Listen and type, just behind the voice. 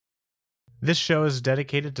This show is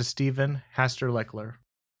dedicated to Stephen Haster-Leckler.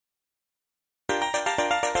 Hey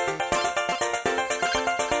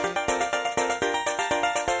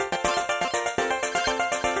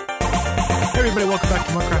everybody, welcome back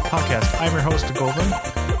to Monkcraft Podcast. I'm your host, Golden.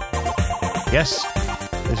 Yes,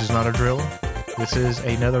 this is not a drill. This is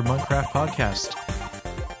another Monkcraft Podcast.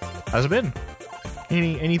 How's it been?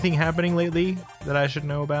 Anything happening lately that I should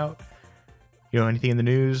know about? You know, anything in the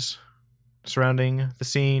news surrounding the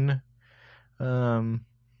scene?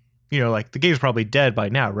 You know, like the game's probably dead by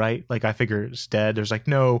now, right? Like I figure it's dead. There's like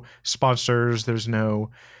no sponsors, there's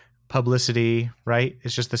no publicity, right?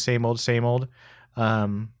 It's just the same old, same old.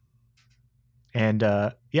 Yeah,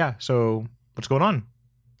 so what's going on?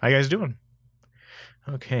 How you guys doing?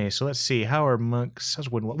 Okay, so let's see. How are monks?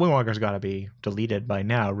 Windwalker's got to be deleted by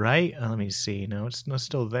now, right? Let me see. No, it's not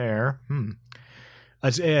still there. Maybe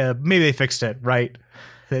they fixed it, right?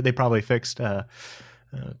 They probably fixed.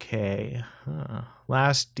 Okay.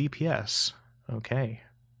 Last DPS. Okay.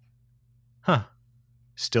 Huh.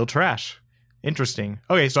 Still trash. Interesting.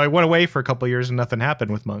 Okay, so I went away for a couple years and nothing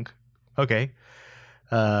happened with Monk. Okay.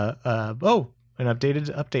 An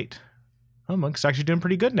updated update. Oh, Monk's actually doing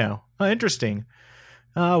pretty good now. Oh, interesting.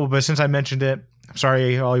 But since I mentioned it, I'm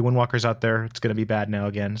sorry, all you Windwalkers out there. It's going to be bad now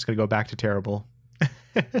again. It's going to go back to terrible.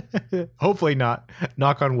 Hopefully not.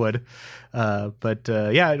 Knock on wood.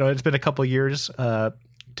 It's been a couple years.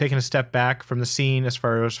 Taking a step back from the scene as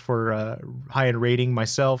far as for high-end rating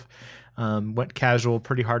myself. Went casual,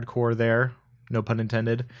 pretty hardcore there. No pun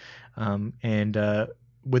intended.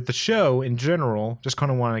 With the show in general, just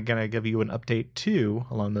kind of want to give you an update too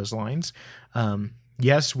along those lines.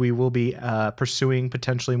 Yes, we will be pursuing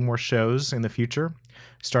potentially more shows in the future,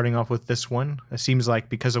 starting off with this one. It seems like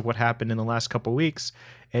because of what happened in the last couple of weeks,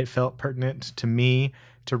 it felt pertinent to me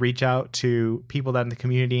to reach out to people that in the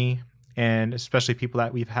community, and especially people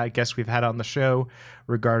that we've had on the show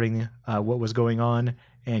regarding what was going on,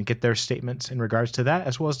 and get their statements in regards to that,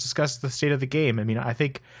 as well as discuss the state of the game. I mean, I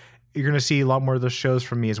think you're going to see a lot more of those shows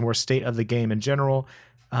from me as more state of the game in general,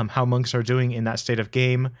 how monks are doing in that state of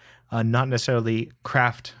game, not necessarily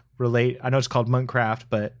craft relate. I know it's called Monkcraft,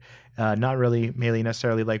 but not really mainly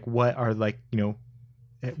necessarily like what are like, you know,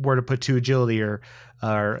 where to put 2 agility or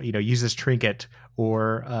you know, use this trinket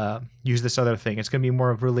or use this other thing. It's going to be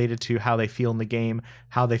more of related to how they feel in the game,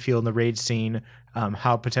 how they feel in the raid scene,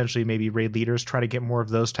 how potentially maybe raid leaders try to get more of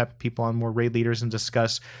those type of people on, more raid leaders, and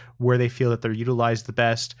discuss where they feel that they're utilized the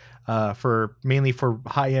best mainly for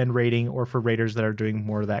high-end raiding or for raiders that are doing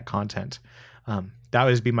more of that content. That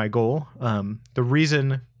would be my goal. The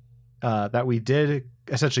reason that we did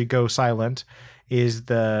essentially go silent is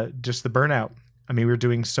the burnout. I mean, we were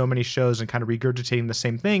doing so many shows and kind of regurgitating the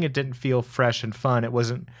same thing. It didn't feel fresh and fun.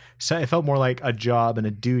 It felt more like a job and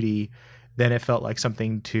a duty than it felt like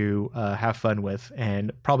something to have fun with,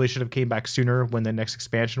 and probably should have came back sooner when the next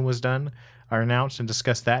expansion was done or announced, and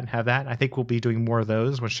discussed that and have that. I think we'll be doing more of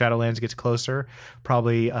those when Shadowlands gets closer.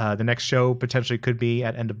 Probably the next show potentially could be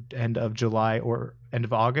at end of July or end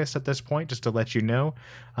of August at this point, just to let you know.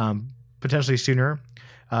 Potentially sooner.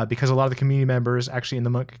 Because a lot of the community members actually in the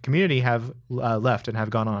Monk community have left and have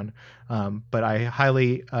gone on. But I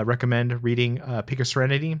highly recommend reading Peak of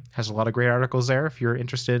Serenity. Has a lot of great articles there if you're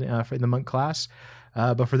interested in the Monk class.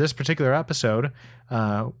 But for this particular episode, we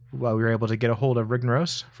were able to get a hold of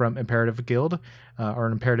Rignoros from Imperative Guild or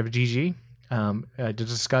Imperative GG to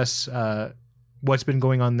discuss what's been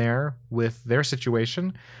going on there with their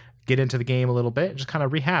situation, get into the game a little bit, and just kind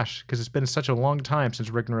of rehash, because it's been such a long time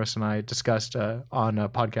since Rignoros and I discussed on a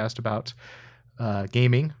podcast about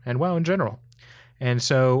gaming and WoW in general. And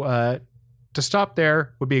so to stop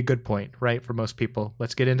there would be a good point, right, for most people.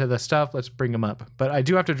 Let's get into the stuff. Let's bring them up. But I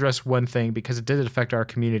do have to address one thing, because it did affect our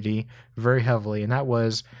community very heavily, and that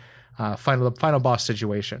was the final boss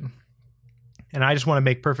situation. And I just want to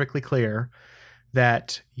make perfectly clear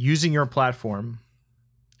that using your platform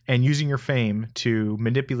and using your fame to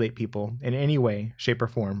manipulate people in any way, shape, or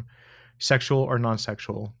form, sexual or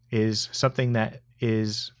non-sexual, is something that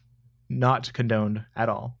is not condoned at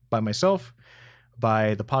all by myself,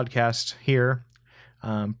 by the podcast here,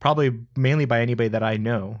 probably mainly by anybody that I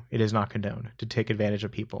know. It is not condoned to take advantage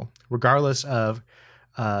of people, regardless of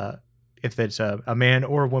if it's a man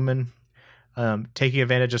or a woman. Taking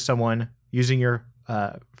advantage of someone, using your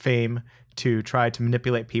fame to try to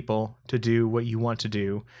manipulate people to do what you want to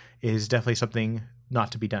do, is definitely something not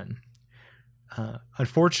to be done.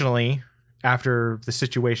 Unfortunately, after the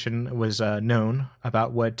situation was known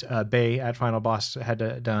about what Bay at Final Boss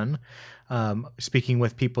had done, speaking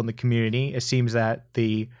with people in the community, it seems that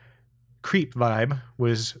the creep vibe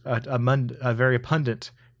was a very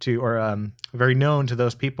abundant to, or very known to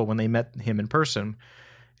those people when they met him in person.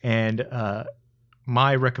 And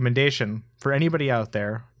my recommendation for anybody out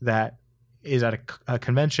there that is at a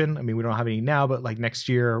convention, I mean, we don't have any now, but like next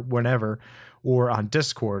year, whenever, or on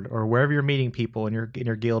Discord or wherever you're meeting people in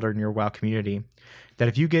your guild or in your WoW community, that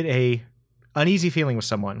if you get a uneasy feeling with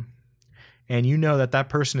someone and you know that that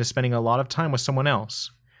person is spending a lot of time with someone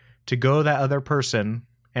else, to go to that other person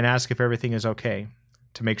and ask if everything is okay,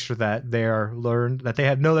 to make sure that they are learned, that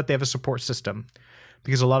they know that they have a support system.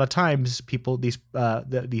 Because a lot of times people, these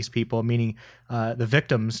people, meaning the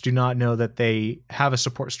victims, do not know that they have a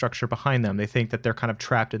support structure behind them. They think that they're kind of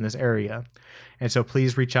trapped in this area. And so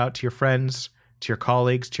please reach out to your friends, to your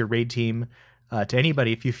colleagues, to your raid team, to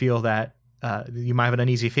anybody if you feel that you might have an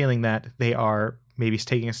uneasy feeling that they are maybe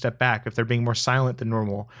taking a step back, if they're being more silent than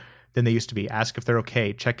normal than they used to be. Ask if they're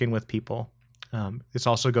okay. Check in with people. This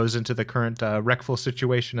also goes into the current Reckful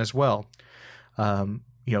situation as well.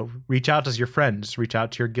 Reach out to your friends, reach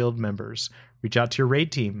out to your guild members, reach out to your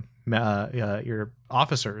raid team, your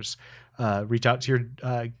officers, reach out to your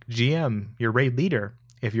GM, your raid leader,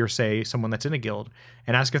 if you're, say, someone that's in a guild,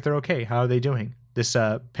 and ask if they're okay. How are they doing? This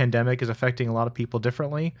pandemic is affecting a lot of people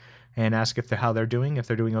differently, and ask how they're doing, if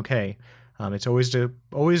they're doing okay. It's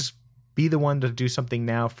always be the one to do something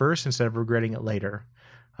now first instead of regretting it later.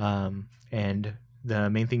 And the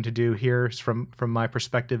main thing to do here is from my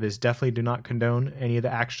perspective is definitely do not condone any of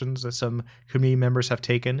the actions that some community members have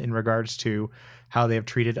taken in regards to how they have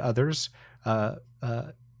treated others on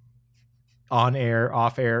air,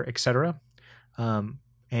 off air, etc.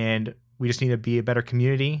 And we just need to be a better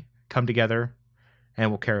community, come together, and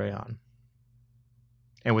we'll carry on.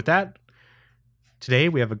 And with that, today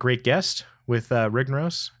we have a great guest with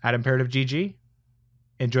Rignos at Imperative GG.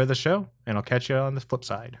 Enjoy the show, and I'll catch you on the flip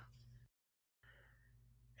side.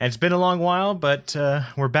 And it's been a long while, but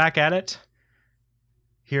we're back at it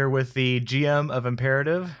here with the GM of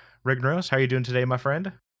Imperative, Rignos. How are you doing today, my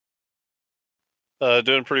friend?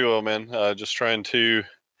 Doing pretty well, man. Just trying to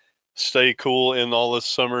stay cool in all this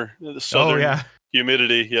summer, the southern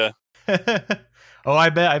humidity. Yeah. Oh, I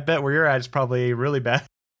bet where you're at is probably really bad.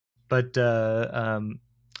 But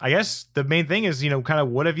I guess the main thing is, kind of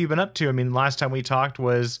what have you been up to? I mean, last time we talked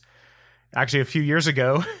was actually a few years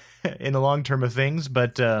ago. In the long term of things,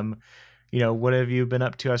 but what have you been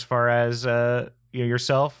up to as far as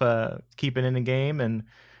yourself keeping in the game, and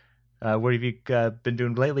what have you been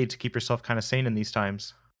doing lately to keep yourself kind of sane in these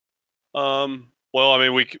times? Well, I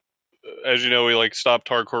mean, we stopped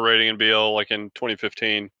hardcore raiding in BL like in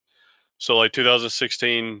 2015, so like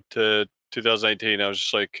 2016 to 2018, I was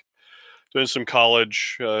just like doing some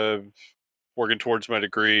college, working towards my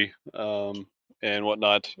degree. And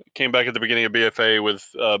whatnot. Came back at the beginning of BFA with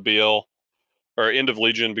BL, or end of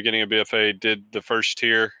Legion, beginning of BFA, did the first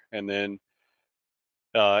tier, and then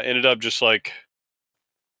ended up just like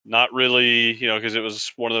not really, because it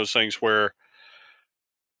was one of those things where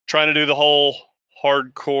trying to do the whole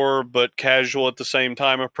hardcore but casual at the same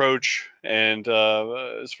time approach, and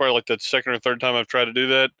it's probably like the second or third time I've tried to do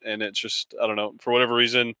that, and it's just, I don't know, for whatever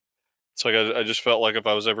reason, it's like I just felt like if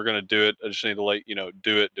I was ever going to do it, I just need to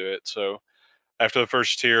do it. So after the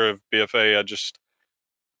first tier of BFA, I just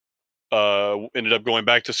ended up going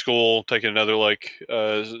back to school, taking another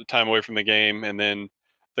time away from the game, and then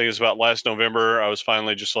I think it was about last November, I was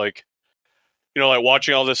finally just like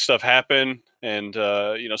watching all this stuff happen, and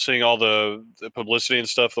seeing all the publicity and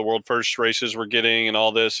stuff the world first races were getting and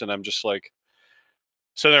all this, and I'm just like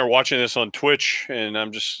sitting there watching this on Twitch, and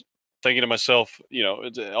I'm just thinking to myself,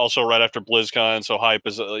 it's also right after BlizzCon, so hype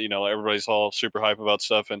is everybody's all super hype about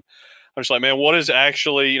stuff, and I'm just like, man, what is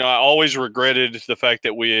actually, I always regretted the fact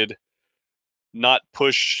that we had not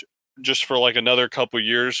pushed just for like another couple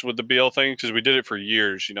years with the BL thing, because we did it for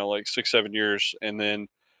years, like 6-7 years, and then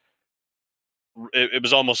it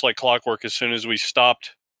was almost like clockwork. As soon as we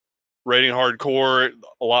stopped raiding hardcore,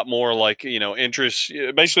 a lot more like, interest.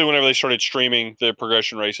 Basically, whenever they started streaming the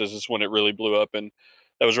progression races is when it really blew up, and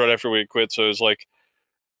that was right after we had quit. So it was like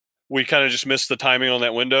we kind of just missed the timing on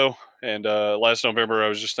that window. And last November, I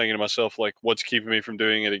was just thinking to myself, like, what's keeping me from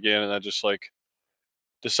doing it again? And I just like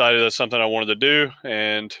decided that's something I wanted to do.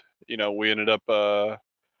 And, we ended up, I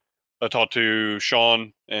talked to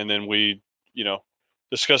Sean, and then we,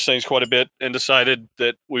 discussed things quite a bit and decided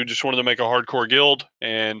that we just wanted to make a hardcore guild.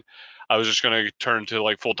 And I was just going to turn to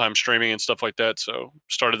like full-time streaming and stuff like that. So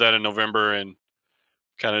started that in November and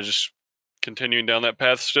kind of just continuing down that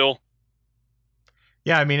path still.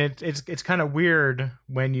 Yeah, I mean, it's kind of weird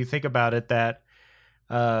when you think about it that,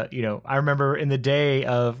 I remember in the day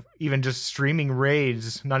of even just streaming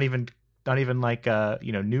raids, not even like,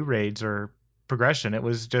 new raids or progression. It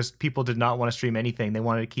was just people did not want to stream anything. They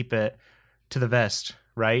wanted to keep it to the vest,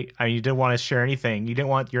 right? I mean, you didn't want to share anything. You didn't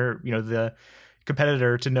want your, the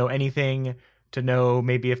competitor to know anything, to know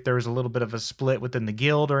maybe if there was a little bit of a split within the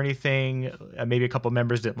guild or anything. Maybe a couple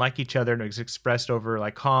members didn't like each other and it was expressed over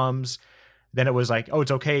like comms. Then it was like, oh,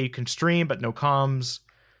 it's okay, you can stream, but no comms.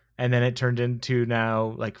 And then it turned into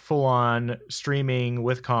now like full on streaming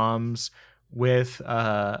with comms, with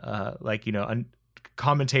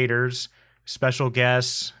commentators, special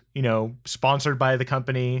guests, sponsored by the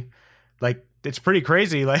company. Like, it's pretty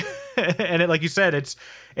crazy. Like, and like you said, it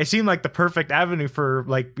seemed like the perfect avenue for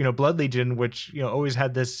like, Blood Legion, which, always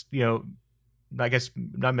had this, I guess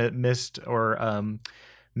not missed or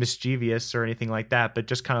mischievous or anything like that, but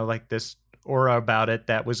just kind of like this aura about it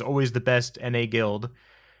that was always the best NA guild.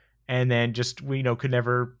 And then just, we could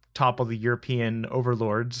never topple the European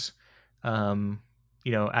overlords, at the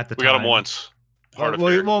time. We got them once.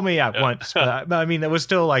 Once. But I mean, it was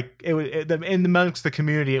still like, in amongst the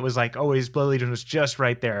community, it was like always Blood Legion was just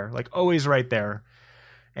right there, like always right there.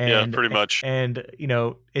 And, pretty much. And,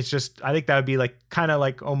 it's just, I think that would be like kind of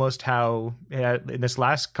like almost how in this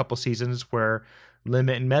last couple seasons where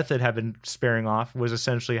Limit and Method have been sparing off was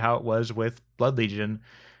essentially how it was with Blood Legion.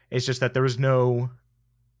 It's just that there was no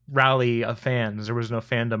rally of fans. There was no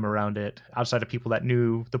fandom around it outside of people that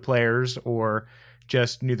knew the players or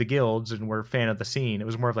just knew the guilds and were a fan of the scene. It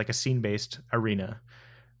was more of like a scene-based arena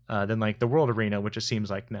than like the world arena, which it seems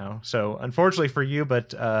like now. So unfortunately for you,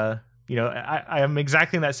 but I am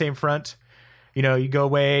exactly in that same front. You go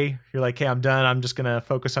away, you're like, hey, I'm done. I'm just going to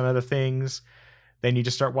focus on other things. Then you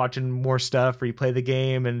just start watching more stuff or you play the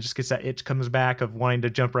game and it just gets that itch comes back of wanting to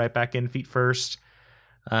jump right back in feet first.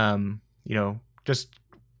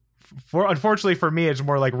 Unfortunately for me, it's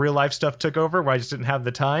more like real life stuff took over where I just didn't have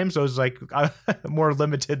the time. So it was like more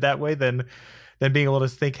limited that way than being able to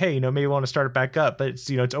think, hey, maybe I want to start it back up. But it's,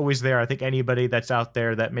 it's always there. I think anybody that's out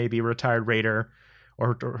there that may be a retired raider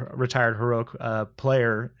or retired heroic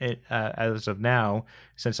player as of now,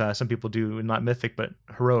 since some people do not mythic, but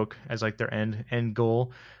heroic as like their end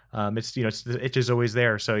goal. It's, the itch is always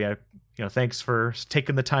there. So yeah, thanks for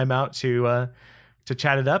taking the time out to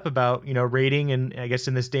chat it up about, rating and I guess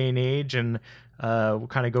in this day and age, and we'll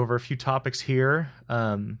kind of go over a few topics here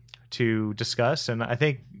to discuss. And I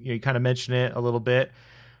think you kind of mentioned it a little bit,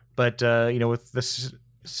 but with the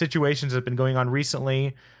situations that have been going on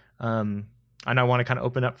recently, and I want to kind of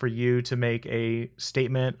open up for you to make a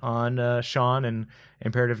statement on Sean and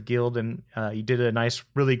Imperative Guild. And you did a nice,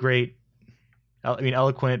 really great,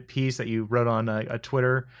 eloquent piece that you wrote on a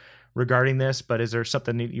Twitter regarding this, but is there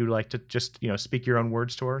something that you'd like to just, speak your own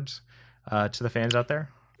words towards to the fans out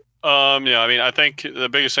there? I think the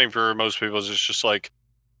biggest thing for most people is it's just like,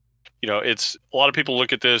 it's a lot of people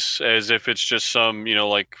look at this as if it's just some,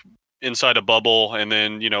 like inside a bubble. And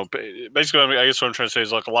then, basically, I guess what I'm trying to say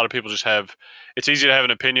is like a lot of people just it's easy to have an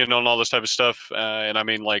opinion on all this type of stuff. And I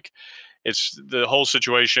mean, like, it's the whole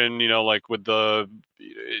situation, like with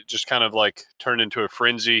it just kind of like turned into a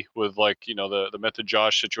frenzy with like, the Method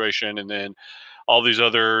Josh situation. And then all these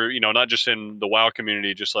other, not just in the WoW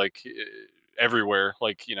community, just like everywhere,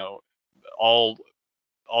 like, all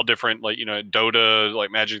different, like, Dota, like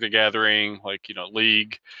Magic the Gathering, like,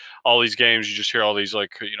 League, all these games, you just hear all these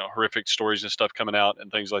like, horrific stories and stuff coming out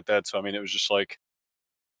and things like that. So, I mean, it was just like,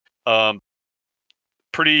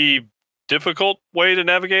 pretty difficult way to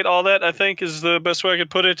navigate all that, I think is the best way I could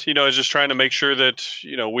put it. Is just trying to make sure that,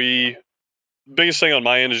 biggest thing on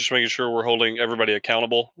my end is just making sure we're holding everybody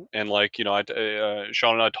accountable. And like,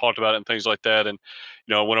 Sean and I talked about it and things like that. And,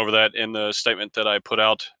 I went over that in the statement that I put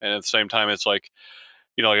out. And at the same time, it's like,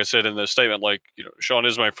 like I said in the statement, like, Sean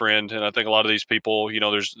is my friend. And I think a lot of these people,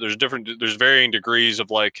 there's varying degrees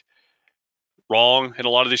of like wrong in a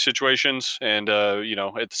lot of these situations. And, at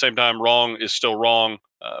the same time, wrong is still wrong.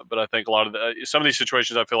 But I think a lot of some of these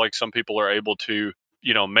situations, I feel like some people are able to,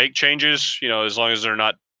 make changes, as long as they're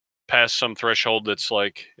not past some threshold that's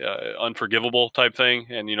like unforgivable type thing.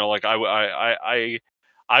 And, like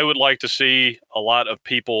I would like to see a lot of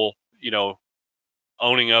people,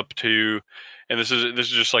 owning up to, and this is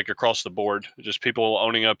just like across the board, just people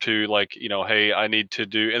owning up to like, hey, I need to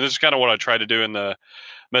do, and this is kind of what I try to do in the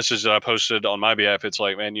message that I posted on my behalf. It's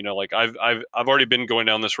like, man, like I've already been going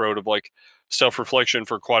down this road of like self-reflection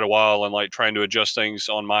for quite a while and like trying to adjust things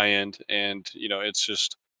on my end. And, it's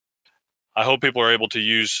just, I hope people are able to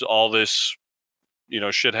use all this,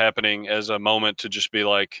 shit happening as a moment to just be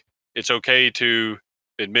like, it's okay to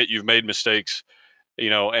admit you've made mistakes,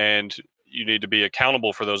 and you need to be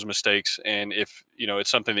accountable for those mistakes. And if, it's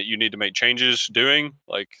something that you need to make changes doing,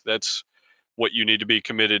 like that's what you need to be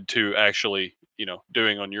committed to actually,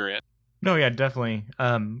 doing on your end. No, yeah, definitely.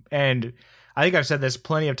 And I think I've said this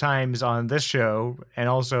plenty of times on this show, and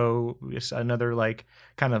also another like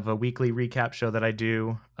kind of a weekly recap show that I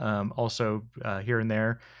do, also here and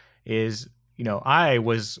there, is I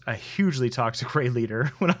was a hugely toxic raid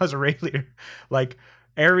leader when I was a raid leader. Like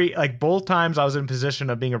both times I was in position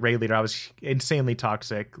of being a raid leader, I was insanely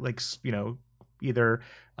toxic. Like either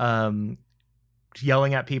um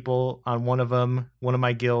yelling at people on one of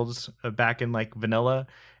my guilds back in like vanilla,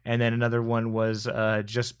 and then another one was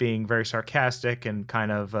just being very sarcastic and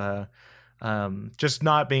kind of just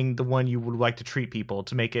not being the one you would like to treat people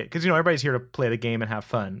to make it, because everybody's here to play the game and have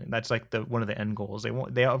fun, and that's like the one of the end goals.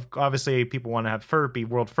 They obviously people want to have be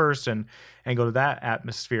world first and go to that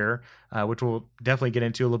atmosphere, which we'll definitely get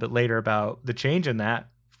into a little bit later about the change in that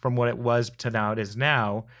from what it was to now it is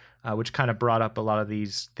now, which kind of brought up a lot of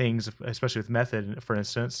these things, especially with method, for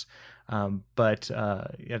instance. But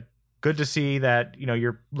yeah, good to see that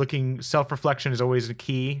you're looking. Self-reflection is always a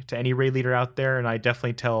key to any raid leader out there, and I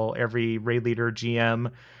definitely tell every raid leader,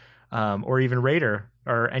 GM, or even raider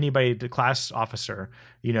or anybody, the class officer,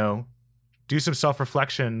 do some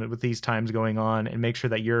self-reflection with these times going on, and make sure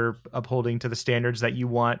that you're upholding to the standards that you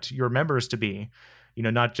want your members to be.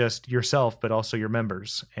 Not just yourself, but also your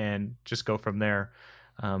members, and just go from there.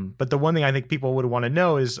 But the one thing I think people would want to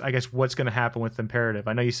know is, I guess, what's going to happen with Imperative.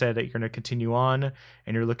 I know you said that you're going to continue on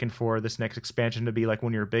and you're looking for this next expansion to be like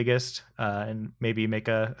one of your biggest, and maybe make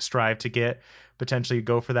a strive to get potentially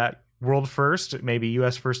go for that world first, maybe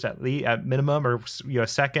US first at least at minimum, or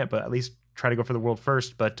US second, but at least try to go for the world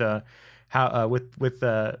first. But how with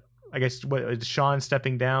I guess what is Sean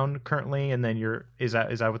stepping down currently, and then is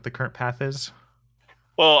that what the current path is?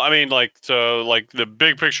 Well, I mean, like, so, like, the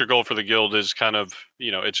big picture goal for the guild is kind of,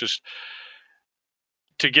 it's just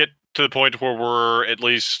to get to the point where we're at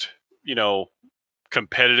least,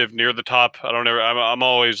 competitive near the top. I don't ever. I'm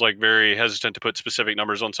always like very hesitant to put specific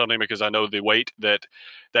numbers on something because I know the weight that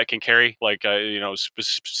can carry. Like,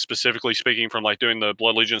 specifically speaking, from like doing the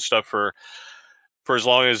Blood Legion stuff for as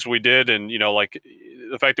long as we did, and like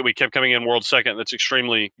the fact that we kept coming in world second, that's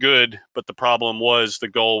extremely good. But the problem was the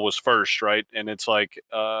goal was first, right? And it's like,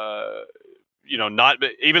 not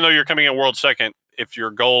even though you're coming in world second, if your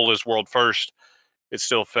goal is world first, it's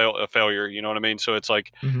still a failure. You know what I mean? So it's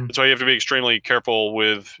like, Mm-hmm. that's why you have to be extremely careful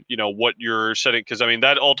with what you're setting, because I mean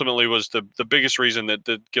that ultimately was the biggest reason that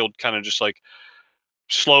the guild kind of just like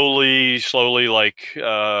slowly like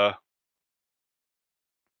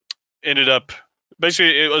ended up.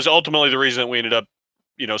 Basically, it was ultimately the reason that we ended up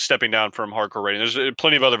stepping down from hardcore rating. There's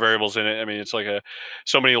plenty of other variables in it. I mean, it's like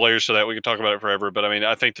so many layers to that. We could talk about it forever, but I mean,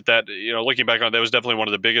 I think that looking back on it, that was definitely one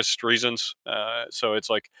of the biggest reasons. So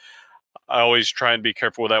it's like, I always try and be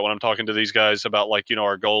careful with that when I'm talking to these guys about like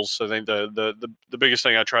our goals. I think the biggest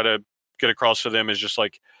thing I try to get across to them is just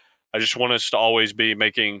like, I just want us to always be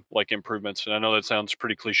making like improvements. And I know that sounds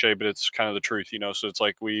pretty cliche, but it's kind of the truth, So it's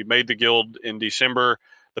like, we made the guild in December,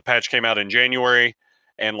 the patch came out in January,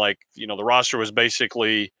 and like the roster was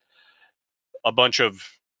basically a bunch of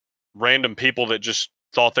random people that just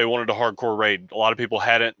thought they wanted a hardcore raid. A lot of people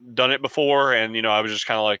hadn't done it before, and I was just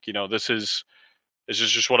kind of like, this is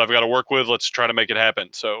just what I've got to work with. Let's try to make it happen.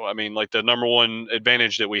 So, I mean, like, the number one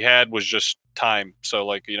advantage that we had was just time. So,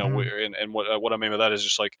 like, Mm-hmm. and what I mean by that is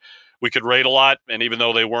just like, we could raid a lot, and even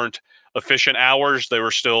though they weren't efficient hours, they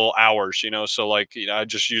were still hours. So like, I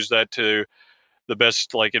just used that to the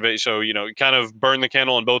best like advantage. So kind of burn the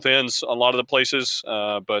candle on both ends a lot of the places.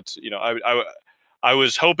 But I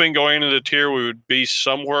was hoping going into the tier we would be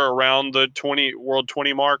somewhere around the 20 world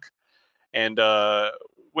 20 mark, and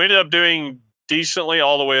we ended up doing decently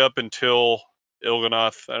all the way up until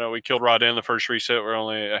Il'gynoth. I know we killed Rod in the first reset, where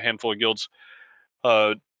only a handful of guilds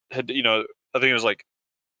had, I think it was like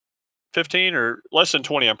 15 or less than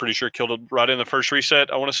 20, I'm pretty sure, killed Rod in the first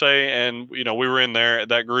reset, I want to say. And, we were in there at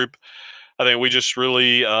that group. I think we just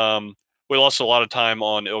really, we lost a lot of time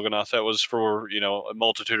on Il'gynoth. That was for, a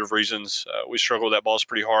multitude of reasons. We struggled with that boss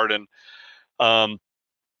pretty hard. And, um,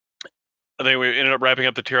 I think we ended up wrapping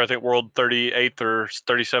up the tier, I think world 38th or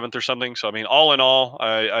 37th or something. So, I mean, all in all,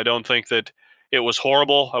 I don't think that it was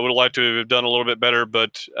horrible. I would have liked to have done a little bit better,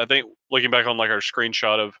 but I think looking back on like our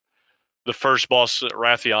screenshot of the first boss at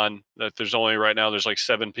Rathion, that there's only right now, there's like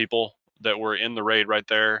 7 people that were in the raid right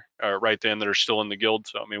there, right then, that are still in the guild.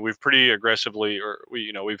 So, I mean, we've pretty aggressively, or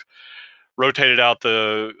we've rotated out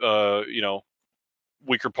the,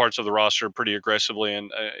 weaker parts of the roster pretty aggressively,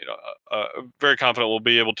 and very confident we'll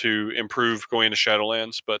be able to improve going into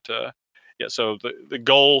Shadowlands. But yeah, so the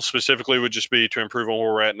goal specifically would just be to improve on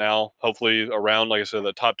where we're at now. Hopefully around, like I said,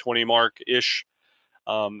 the top 20 mark ish.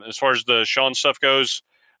 As far as the Sean stuff goes,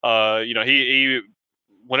 he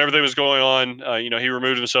when everything was going on, he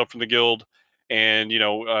removed himself from the guild, and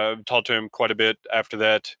talked to him quite a bit after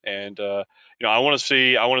that. And I want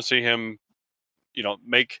to see him,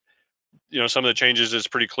 make some of the changes. Is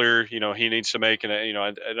pretty clear. He needs to make, and I know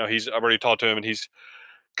I've already talked to him, and he's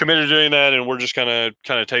committed to doing that. And we're just gonna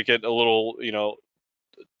kind of take it a little,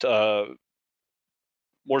 uh,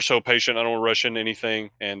 more so patient. I don't want to rush into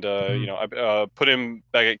anything, and I put him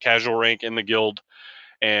back at casual rank in the guild,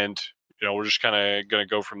 and we're just kind of going to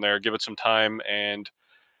go from there, give it some time, and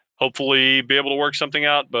hopefully be able to work something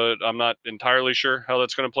out. But I'm not entirely sure how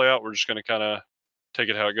that's going to play out. We're just going to kind of take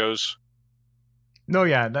it how it goes. No,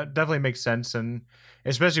 yeah, that definitely makes sense, and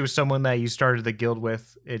especially with someone that you started the guild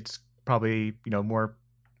with, it's probably more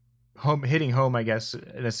hitting home, I guess,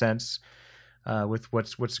 in a sense, with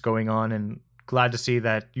what's going on. And glad to see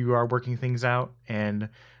that you are working things out. And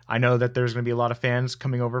I know that there's going to be a lot of fans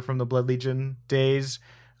coming over from the Blood Legion days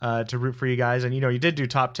to root for you guys. And you did do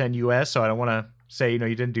top 10 US, so I don't want to say you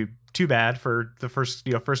didn't do too bad for the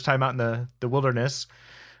first time out in the wilderness.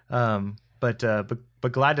 But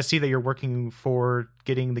glad to see that you're working for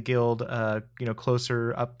getting the guild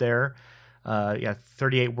closer up there.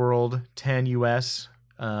 38 world, 10 US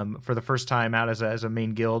for the first time out as a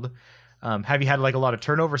main guild. Have you had like a lot of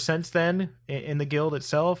turnover since then in the guild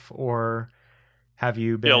itself, or have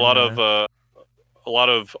you been? Yeah, a lot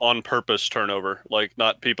of on purpose turnover. Like,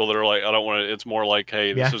 not people that are like, I don't want to. It's more like,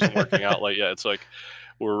 hey, this isn't working out. Like, yeah, it's like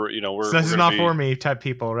we're so this is not for me type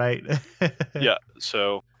people, right? Yeah.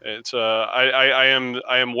 So it's I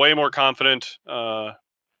am way more confident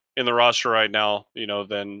in the roster right now,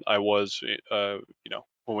 than I was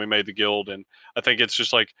when we made the guild, and I think it's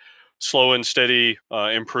just like slow and steady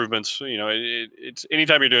improvements. It's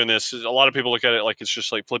anytime you're doing this, a lot of people look at it like it's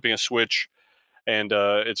just like flipping a switch, and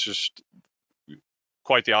it's just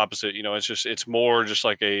quite the opposite. It's more just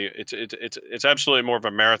like it's absolutely more of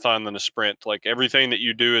a marathon than a sprint. Like, everything that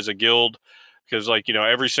you do as a guild, because like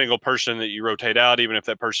every single person that you rotate out, even if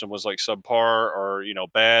that person was like subpar or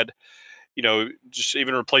bad, just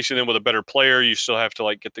even replacing them with a better player, you still have to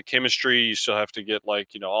like get the chemistry, you still have to get like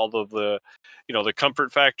all of the the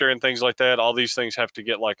comfort factor and things like that. All these things have to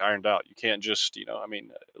get like ironed out. You can't just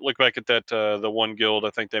look back at that the one guild I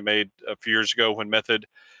think they made a few years ago when Method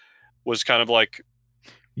was kind of like,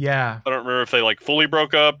 yeah, I don't remember if they like fully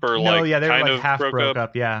broke up or no, like yeah, they were kind like of half broke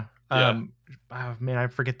up. Yeah. Yeah. Oh, man, I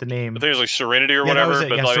forget the name. I think it was like Serenity or yeah, whatever. That was it.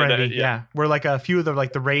 But Yeah, like, Serenity. Yeah, where like a few of the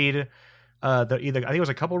raid, I think it was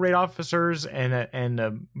a couple raid officers and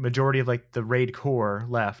a majority of like the raid core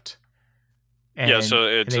left. And, yeah, so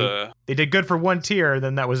it's they did good for one tier,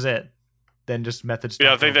 then that was it. Then just methods.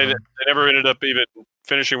 Yeah, I think they never ended up even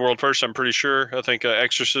finishing world first. I'm pretty sure. I think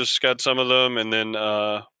Exorcist got some of them, and then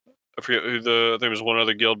I forget who I think it was one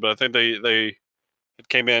other guild, but I think they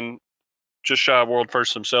came in just shy of world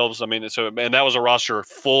first themselves. I mean, and that was a roster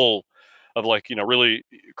full of like really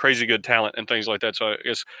crazy good talent and things like that. So I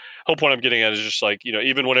guess whole point I'm getting at is just like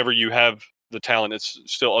even whenever you have the talent, it's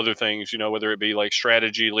still other things. Whether it be like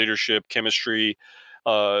strategy, leadership, chemistry,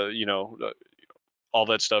 all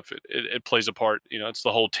that stuff. It plays a part. It's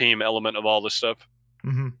the whole team element of all this stuff.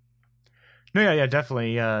 Mm-hmm. No, yeah,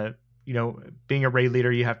 definitely. Being a raid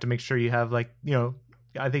leader, you have to make sure you have like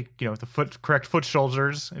I think the correct foot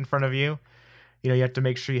soldiers in front of you. You have to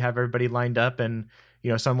make sure you have everybody lined up, and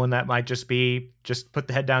someone that might just put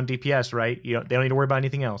the head down DPS, right? They don't need to worry about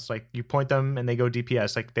anything else. Like, you point them and they go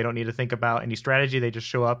DPS. Like, they don't need to think about any strategy. They just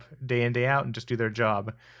show up day in, day out and just do their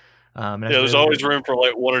job. There's always room for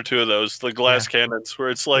like one or two of those, the glass cannons, where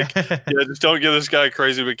it's like, just don't give this guy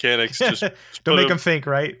crazy mechanics. Just don't make him think,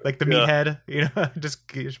 right? Like the meathead,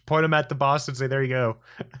 just point him at the boss and say, "There you go."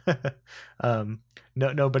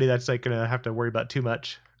 Nobody that's like gonna have to worry about too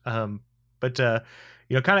much. But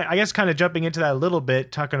kind of jumping into that a little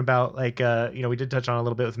bit, talking about like we did touch on a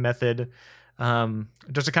little bit with Method,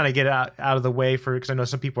 just to kind of get out of the way because I know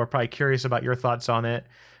some people are probably curious about your thoughts on it.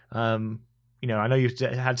 I know you've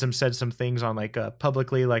had said some things on like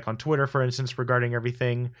publicly, like on Twitter, for instance, regarding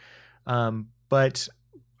everything. But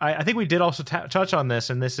I think we did also touch on this,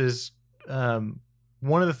 and this is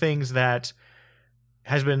one of the things that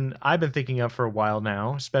I've been thinking of for a while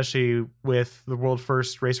now, especially with the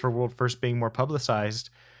race for world first being more publicized.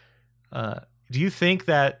 Do you think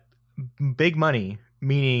that big money,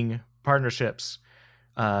 meaning partnerships,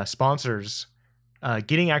 sponsors,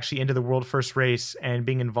 getting actually into the world first race and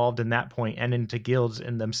being involved in that point and into guilds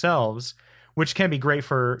in themselves, which can be great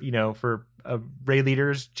for raid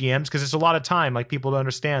leaders, GMs, because it's a lot of time. Like, people to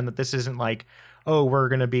understand that this isn't like, oh, we're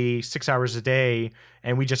going to be 6 hours a day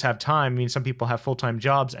and we just have time. I mean, some people have full-time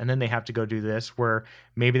jobs and then they have to go do this, where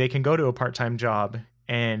maybe they can go to a part-time job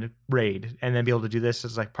and raid, and then be able to do this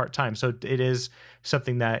as like part time. So it is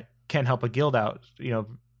something that can help a guild out,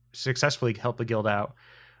 successfully help a guild out.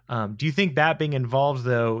 Do you think that being involved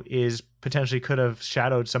though is potentially could have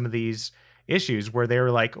shadowed some of these issues where they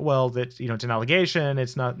were like, well, that it's an allegation,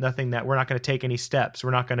 it's nothing, that we're not going to take any steps,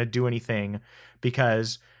 we're not going to do anything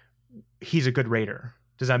because he's a good raider?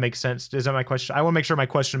 Does that make sense? Is that my question? I want to make sure my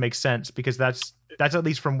question makes sense, because that's at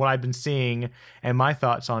least from what I've been seeing and my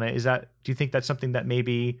thoughts on it. Do you think that's something that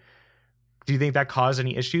maybe, do you think that caused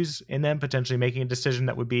any issues in them potentially making a decision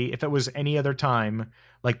that would be, if it was any other time,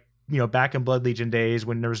 like, back in Blood Legion days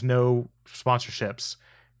when there was no sponsorships,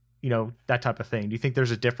 that type of thing? Do you think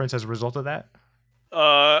there's a difference as a result of that?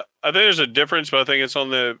 I think there's a difference, but I think it's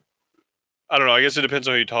on the, I don't know. I guess it depends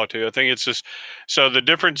on who you talk to. I think it's just, so the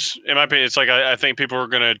difference, in my opinion, it's like, I think people are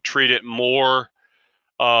going to treat it more,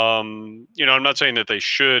 I'm not saying that they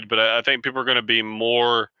should, but I think people are going to be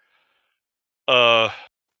more,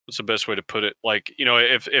 what's the best way to put it? Like,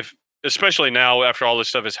 if especially now after all this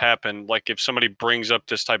stuff has happened, like if somebody brings up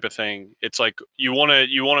this type of thing, it's like you want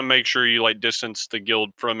to make sure you like distance the guild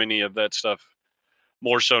from any of that stuff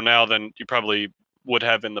more so now than you probably would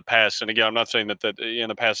have in the past. And again, I'm not saying that in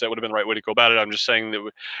the past that would have been the right way to go about it. I'm just saying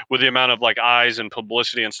that with the amount of like eyes and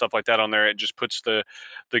publicity and stuff like that on there, it just puts the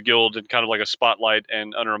guild in kind of like a spotlight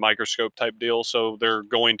and under a microscope type deal. So they're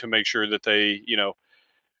going to make sure that they,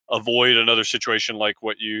 avoid another situation like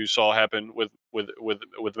what you saw happen with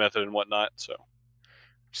Method and whatnot. So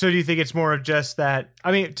do you think it's more of just that?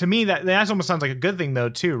 I mean, to me, that almost sounds like a good thing though,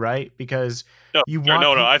 too, right? Because no.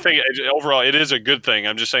 I think overall it is a good thing.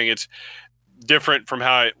 I'm just saying it's different from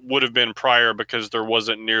how it would have been prior, because there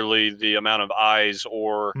wasn't nearly the amount of eyes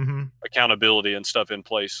or accountability and stuff in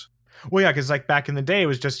place. Well, yeah, because like back in the day, it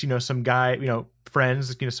was just some guy,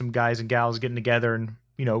 friends, some guys and gals getting together and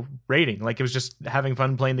raiding. Like it was just having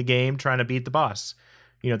fun playing the game, trying to beat the boss.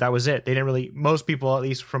 That was it. They didn't really, most people, at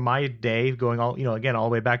least from my day, going all, again, all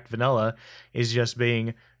the way back to vanilla, is just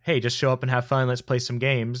being, hey, just show up and have fun. Let's play some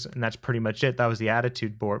games. And that's pretty much it. That was the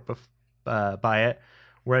attitude by it.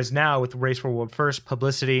 Whereas now with Race for World First,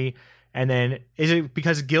 publicity, and then is it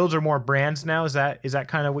because guilds are more brands now? Is that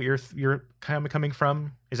kind of what you're kind of coming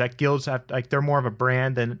from? Is that guilds have, like, they're more of a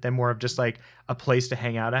brand than more of just like a place to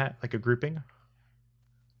hang out at, like a grouping?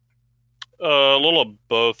 A little of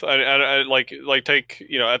both. I like take,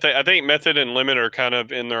 I think Method and Limit are kind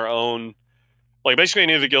of in their own, like basically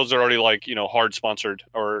any of the guilds are already like, hard sponsored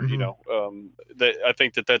or, I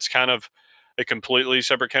think that's kind of a completely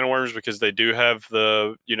separate can of worms, because they do have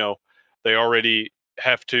the, they already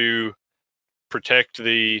have to protect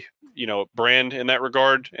the, brand in that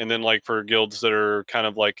regard. And then like for guilds that are kind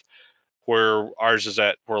of like where ours is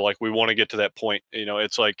at, where like we want to get to that point,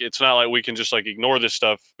 it's like, it's not like we can just like ignore this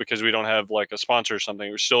stuff because we don't have like a sponsor or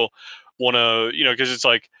something. We still want to, because it's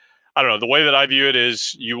like, I don't know, the way that I view it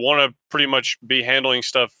is you want to pretty much be handling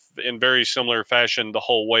stuff in very similar fashion the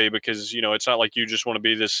whole way, because it's not like you just want to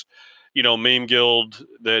be this meme guild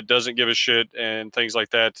that doesn't give a shit and things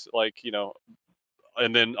like that, like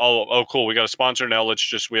and then oh cool, we got a sponsor now,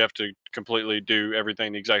 we have to completely do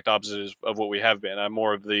everything the exact opposite of what we have been. I'm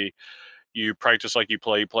more of the, you practice like you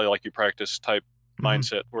play like you practice type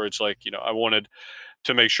mindset, where it's like, I wanted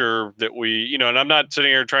to make sure that we, and I'm not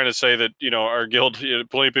sitting here trying to say that, our guild,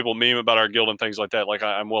 plenty of people meme about our guild and things like that. Like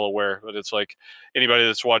I'm well aware, but it's like anybody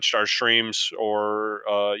that's watched our streams or,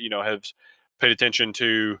 has paid attention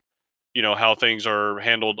to, how things are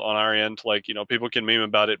handled on our end. Like, people can meme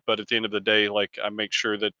about it, but at the end of the day, like I make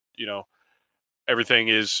sure that, everything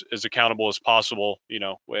is as accountable as possible,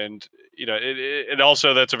 and, it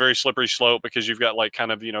also, that's a very slippery slope, because you've got like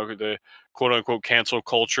kind of, the quote unquote cancel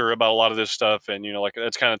culture about a lot of this stuff. And, like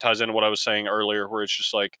that's kind of ties into what I was saying earlier, where it's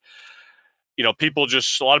just like, a lot of people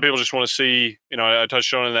just want to see, I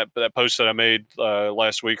touched on in that post that I made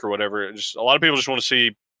last week or whatever. Just a lot of people just want to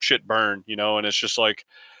see shit burn, and it's just like,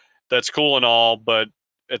 that's cool and all, but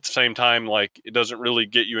at the same time, like it doesn't really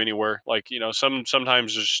get you anywhere. Like,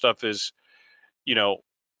 sometimes this stuff is,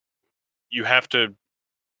 you have to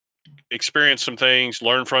experience some things,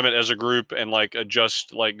 learn from it as a group, and like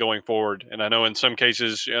adjust like going forward. And I know in some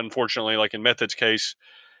cases, unfortunately, like in Method's case,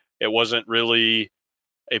 it wasn't really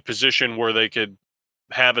a position where they could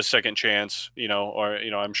have a second chance, or,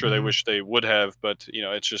 I'm sure they wish they would have, but,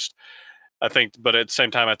 it's just, I think, but at the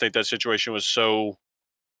same time, I think that situation was so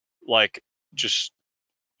like just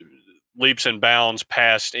leaps and bounds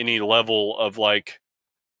past any level of like,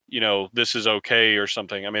 this is okay or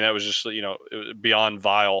something. I mean, that was just, it was beyond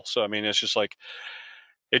vile. So, I mean, it's just like,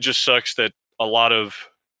 it just sucks that a lot of,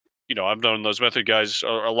 I've known those Method guys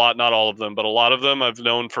a lot, not all of them, but a lot of them I've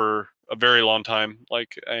known for a very long time.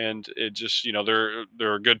 Like, and it just, there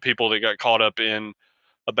are good people that got caught up in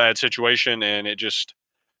a bad situation, and it just,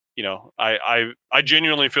 I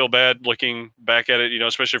genuinely feel bad looking back at it,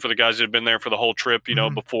 especially for the guys that have been there for the whole trip,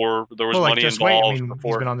 before there was money Just involved. Wait. I mean,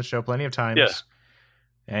 he's been on the show plenty of times.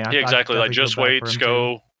 Yeah, exactly. Like Just Wait,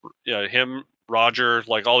 Sco, him, Roger,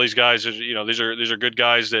 like all these guys, these are good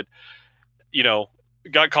guys that,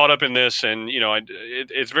 got caught up in this, and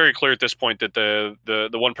it's very clear at this point that the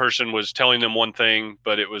one person was telling them one thing,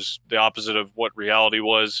 but it was the opposite of what reality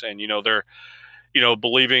was, and they're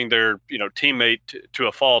believing their teammate to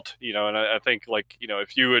a fault, and I think, like,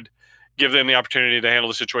 if you would give them the opportunity to handle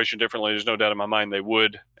the situation differently, there's no doubt in my mind they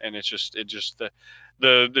would. And it's just the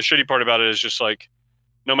shitty part about it is just like,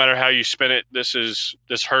 no matter how you spin it,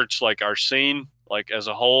 this hurts like our scene, like as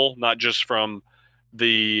a whole, not just from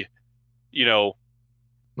the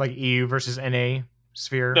like EU versus NA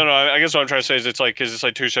sphere. No, I guess what I'm trying to say is it's like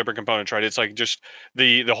two separate components, right? It's like just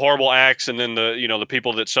the horrible acts, and then the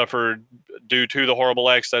people that suffered due to the horrible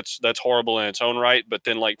acts. That's horrible in its own right. But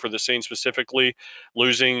then, like, for the scene specifically,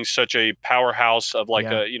 losing such a powerhouse of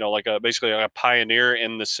basically like a pioneer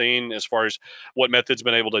in the scene as far as what Method's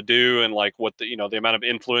been able to do, and like what the amount of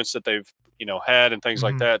influence that they've had and things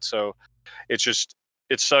like that. So it's just,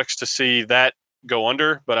 it sucks to see that go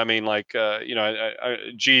under. But I mean, like,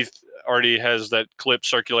 G already has that clip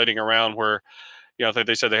circulating around where, I think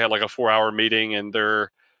they said they had like a 4-hour meeting, and the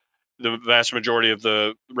vast majority of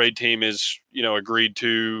the raid team is, agreed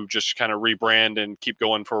to just kind of rebrand and keep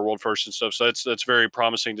going for world first and stuff. So that's very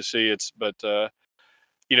promising to see. But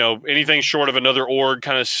anything short of another org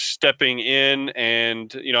kind of stepping in,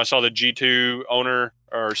 and, I saw the G2 owner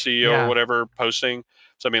or CEO or whatever posting.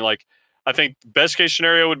 So, I mean, like, I think best case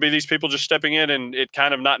scenario would be these people just stepping in and it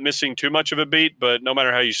kind of not missing too much of a beat, but no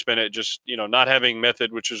matter how you spin it, just, not having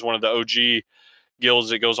Method, which is one of the OG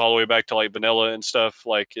guilds that goes all the way back to like Vanilla and stuff.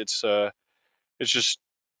 Like, it's just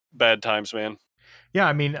bad times, man. Yeah.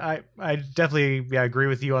 I mean, I definitely agree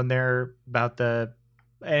with you on there about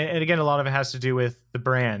and again, a lot of it has to do with the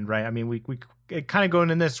brand, right? I mean, we kind of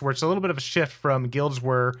going in this where it's a little bit of a shift from guilds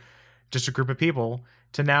where just a group of people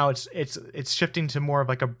to now it's shifting to more of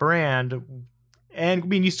like a brand. And I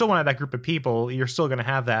mean, you still want to have that group of people, you're still going to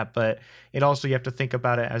have that, but it also, you have to think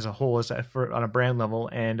about it as a whole, on a brand level.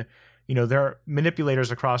 And there are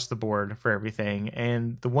manipulators across the board for everything.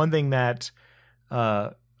 And the one thing that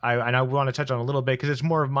I want to touch on a little bit, because it's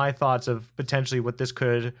more of my thoughts of potentially what this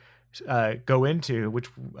could go into, which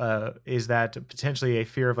is that potentially a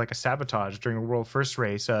fear of like a sabotage during a world first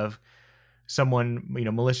race of someone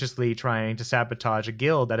maliciously trying to sabotage a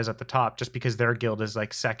guild that is at the top just because their guild is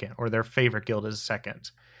like second, or their favorite guild is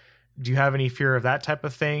second. Do you have any fear of that type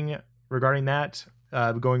of thing regarding that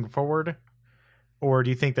going forward, or do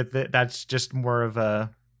you think that that's just more of a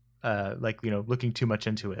looking too much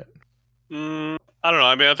into it? I don't know.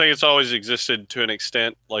 I mean, I think it's always existed to an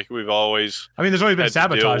extent. Like, we've always, I mean, there's always been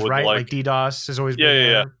sabotage, right? Like DDoS has always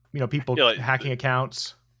been there. People like, hacking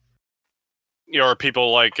accounts. Or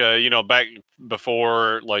people like, back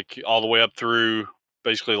before, like, all the way up through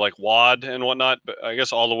basically like WAD and whatnot. But I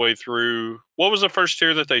guess all the way through, what was the first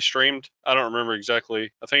tier that they streamed? I don't remember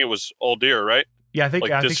exactly. I think it was Old Deer, right? Yeah, I think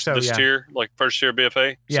so. This tier, like first tier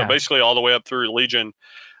BFA. Yeah. So basically all the way up through Legion,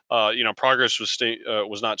 Progress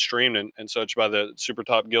was not streamed and such by the super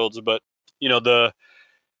top guilds. But, the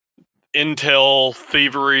intel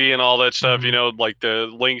thievery and all that stuff, like the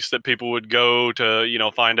links that people would go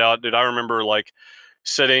to, find out. Dude, I remember like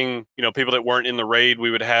sitting, people that weren't in the raid,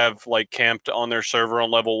 we would have like camped on their server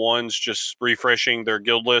on level 1s, just refreshing their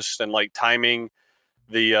guild list and like timing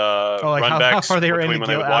the runbacks, how far they were in the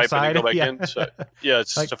guild outside. Go back in. So,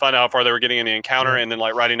 it's like, to find out how far they were getting in the encounter, and then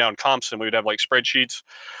like writing down comps, and we would have like spreadsheets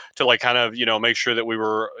to like kind of, make sure that we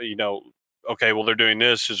were, okay, well, they're doing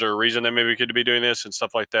this. Is there a reason that maybe we could be doing this and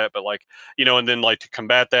stuff like that? But like, and then like to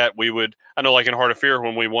combat that, I know like in Heart of Fear,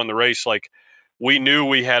 when we won the race, like we knew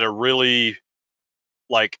we had a really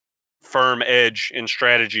like firm edge in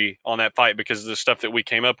strategy on that fight because of the stuff that we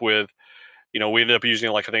came up with. We ended up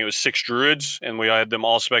using like, I think it was 6 druids, and we had them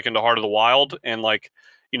all spec into Heart of the Wild. And like,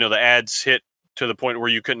 the ads hit to the point where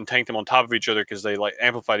you couldn't tank them on top of each other because they like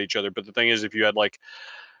amplified each other. But the thing is, if you had like,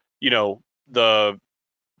 the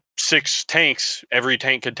 6 tanks, every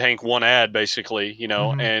tank could tank 1 ad basically,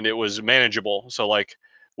 and it was manageable. So like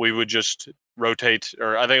we would just rotate,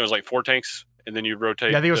 or I think it was like 4 tanks, and then you'd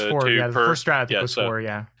rotate. Yeah, I think it was 4. Yeah, the first strat I think was 4.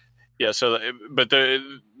 Yeah. Yeah. So, but the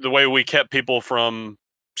way we kept people from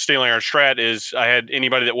stealing our strat is I had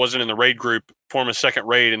anybody that wasn't in the raid group form a second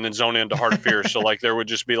raid and then zone into Heart of Fear. So like there would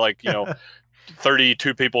just be like,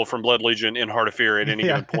 32 people from Blood Legion in Heart of Fear at any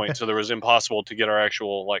Yeah. given point, so there was impossible to get our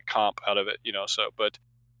actual like comp out of it, So, but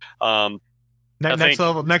I Next think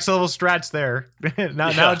level strats there. Now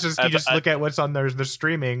yeah, it's just you just look at what's on their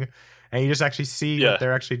streaming, and you just actually see what yeah,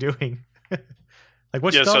 they're actually doing. Like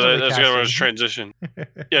what yeah. So spells are they that's going to casting? transition.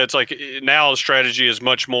 Yeah, it's like now strategy is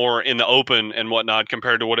much more in the open and whatnot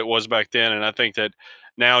compared to what it was back then, and I think that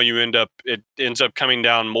now it ends up coming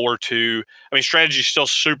down more to. I mean, strategy is still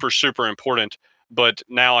super important, but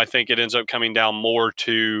now I think it ends up coming down more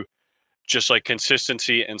to just like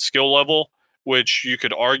consistency and skill level, which you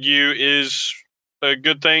could argue is a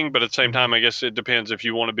good thing, but at the same time, I guess it depends if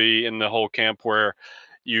you want to be in the whole camp where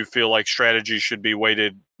you feel like strategy should be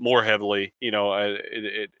weighted more heavily.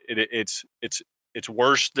 It's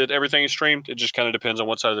worse that everything is streamed. It just kind of depends on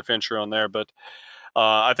what side of the fence you're on there. But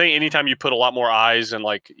I think anytime you put a lot more eyes and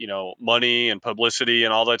like money and publicity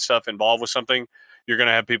and all that stuff involved with something, you're going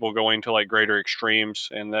to have people going to like greater extremes,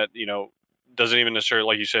 and that doesn't even necessarily,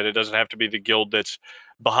 like you said, it doesn't have to be the guild that's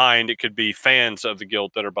behind. It could be fans of the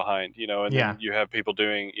guild that are behind, and Yeah. then you have people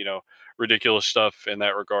doing, ridiculous stuff in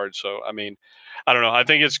that regard. So, I mean, I don't know. I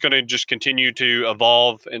think it's going to just continue to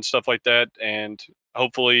evolve and stuff like that. And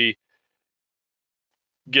hopefully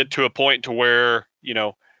get to a point to where,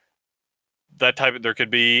 that type of, there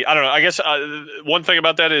could be, I don't know. I guess one thing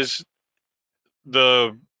about that is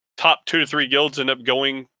the top 2 to 3 guilds end up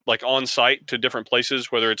going like on site to different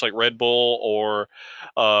places, whether it's like Red Bull or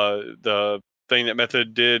the thing that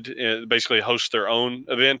Method did, basically host their own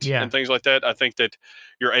event Yeah. and things like that. I think that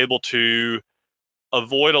you're able to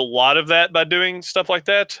avoid a lot of that by doing stuff like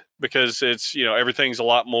that, because it's, everything's a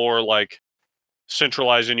lot more like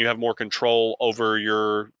centralized and you have more control over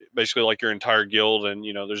your, basically like your entire guild. And,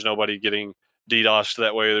 there's nobody getting DDoSed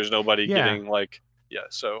that way. There's nobody Yeah. getting like, yeah.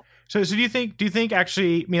 So do you think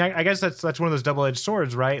actually, I mean, I guess that's one of those double-edged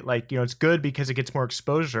swords, right? Like, it's good because it gets more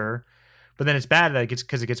exposure, but then it's bad that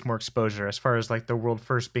because it gets more exposure as far as like the World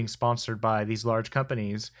First being sponsored by these large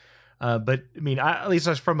companies. But I mean, at least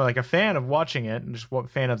as from like a fan of watching it and just a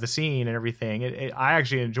fan of the scene and everything, I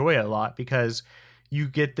actually enjoy it a lot because you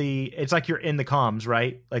get it's like you're in the comms,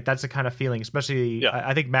 right? Like that's the kind of feeling, especially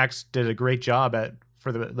I think Max did a great job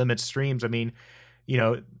for the limit streams. I mean,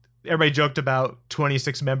 everybody joked about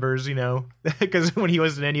 26 members, because when he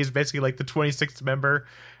wasn't in, he was basically like the 26th member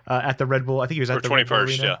at the Red Bull. I think he was at the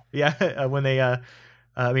 21st, yeah. When they, I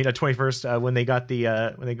mean, at 21st, when they got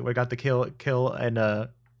the kill, and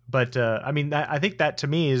but I mean, I think that to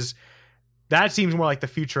me that seems more like the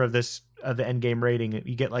future of the end game rating.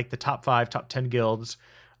 You get like the top 5, top 10 guilds.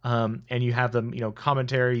 And you have them,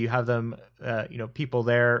 commentary. You have them, people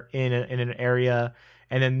there in an area.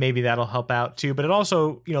 And then maybe that'll help out too. But it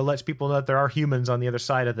also, lets people know that there are humans on the other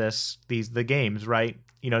side of the games, right?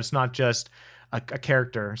 It's not just a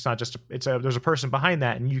character. It's not just there's a person behind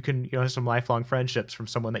that, and you can have some lifelong friendships from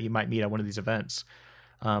someone that you might meet at one of these events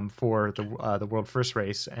for the World First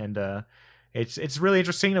race. And it's really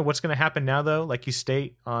interesting what's going to happen now, though. Like you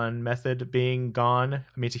state on Method being gone.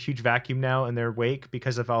 I mean, it's a huge vacuum now in their wake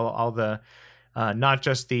because of all the not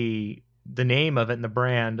just the name of it and the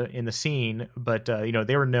brand in the scene, but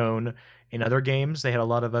they were known in other games. They had a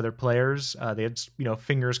lot of other players. They had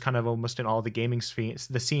fingers kind of almost in all the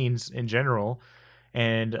the scenes in general,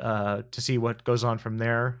 and to see what goes on from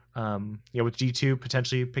there. With G2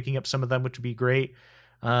 potentially picking up some of them, which would be great.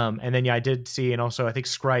 And then I did see, and also I think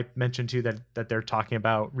Scripe mentioned too that they're talking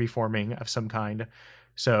about reforming of some kind.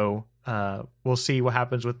 So we'll see what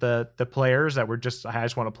happens with the players that were I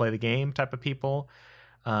just want to play the game type of people.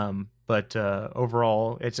 But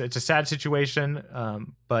overall, it's a sad situation.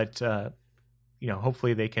 But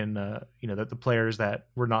hopefully they can, that the players that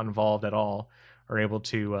were not involved at all are able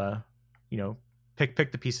to,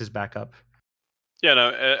 pick the pieces back up. Yeah, no,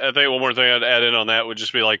 I think one more thing I'd add in on that would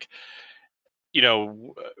just be like,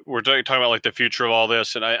 we're talking about like the future of all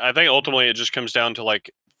this, and I think ultimately it just comes down to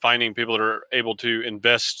like finding people that are able to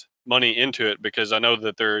invest money into it, because I know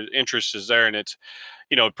that their interest is there, and it's,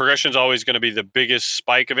 progression is always going to be the biggest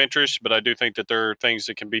spike of interest, but I do think that there are things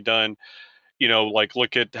that can be done, like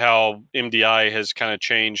look at how MDI has kind of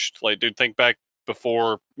changed. Like, dude, think back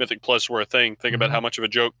before Mythic Plus were a thing. Think about how much of a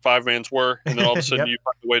joke 5-mans were, and then all of a sudden you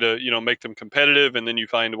find a way to make them competitive, and then you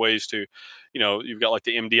find ways to, you've got like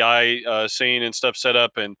the MDI scene and stuff set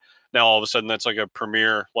up, and now all of a sudden that's like a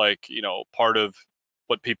premier part of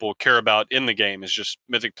what people care about in the game is just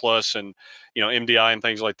Mythic Plus and MDI and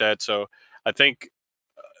things like that. So I think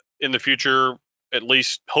in the future, at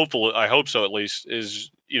least, hopefully, I hope so, at least,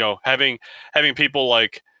 is having people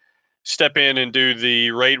like step in and do the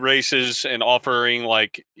raid races and offering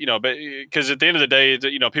like, because at the end of the day,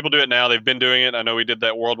 people do it now. They've been doing it. I know we did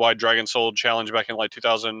that Worldwide Dragon Soul Challenge back in like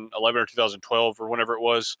 2011 or 2012 or whenever it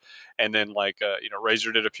was. And then like,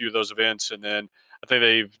 Razer did a few of those events, and then I think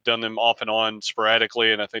they've done them off and on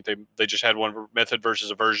sporadically. And I think they just had one Method versus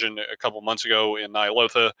Aversion a couple months ago in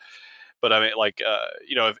Nyalotha. But I mean, like,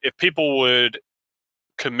 if people would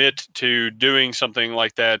commit to doing something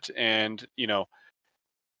like that, and,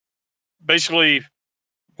 basically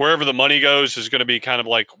wherever the money goes is going to be kind of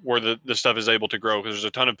like where the stuff is able to grow, because there's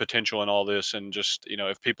a ton of potential in all this. And just,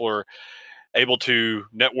 if people are able to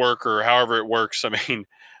network or however it works, I mean,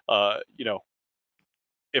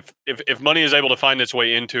 if money is able to find its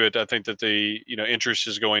way into it, I think that the, interest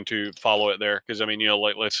is going to follow it there. Because I mean,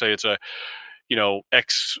 like, let's say it's a,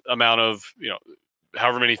 X amount of,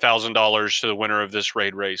 however many $1,000 to the winner of this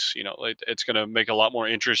raid race, it's going to make a lot more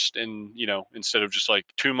interest in, instead of just like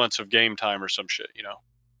 2 months of game time or some shit,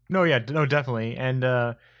 No, yeah, no, definitely. And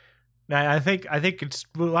I think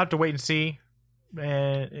we'll have to wait and see.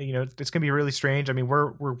 And it's gonna be really strange. I mean,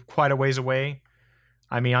 we're quite a ways away.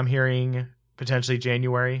 I mean, I'm hearing potentially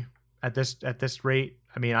January at this rate.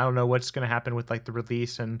 I mean, I don't know what's gonna happen with like the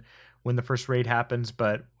release and when the first raid happens,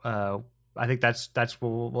 but I think that's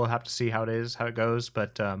we'll have to see how it goes.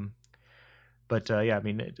 But yeah, I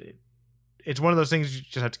mean, it's one of those things you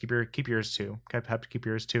just have to keep your ears to. Have to keep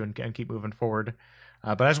your ears to and keep moving forward.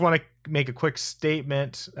 But I just want to make a quick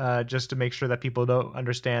statement just to make sure that people don't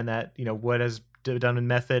understand that, what has done in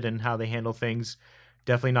Method and how they handle things,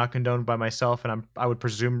 definitely not condoned by myself, and I would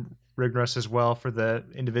presume Rigorous as well for the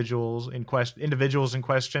individuals in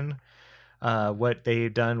question. What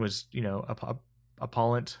they've done was,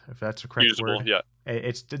 appalling, if that's a correct usable word. Yeah,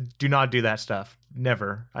 it's do not do that stuff.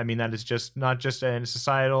 Never. I mean, that is just not just in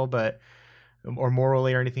societal, or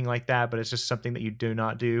morally or anything like that, but it's just something that you do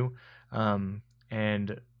not do.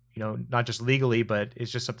 And not just legally, but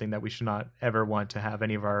it's just something that we should not ever want to have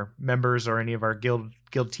any of our members or any of our guild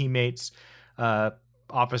teammates,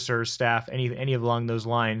 officers, staff, any along those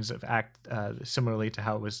lines of act similarly to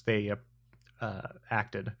how it was they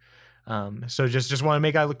acted. So just want to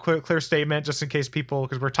make a clear statement, just in case people,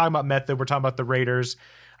 because we're talking about Method, we're talking about the Raiders.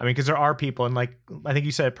 I mean, because there are people, and like I think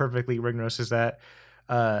you said it perfectly, Rignos, is that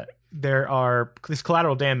there are this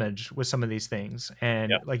collateral damage with some of these things,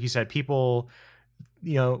 and like you said, people,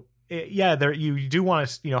 there you do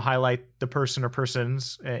want to highlight the person or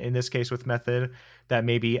persons in this case with Method that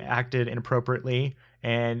maybe acted inappropriately,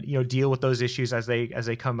 and deal with those issues as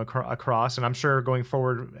they come across. And I'm sure going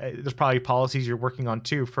forward, there's probably policies you're working on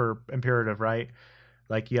too for Imperative, right?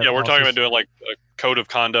 Like we're talking about doing like a code of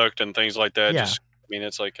conduct and things like that. Yeah. I mean,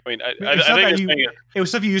 it's like, I think it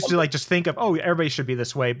was stuff you used to like just think of, oh, everybody should be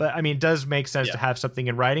this way. But I mean, it does make sense to have something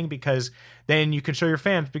in writing, because then you can show your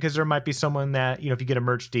fans, because there might be someone that, if you get a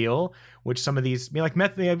merch deal, which some of these, I mean, like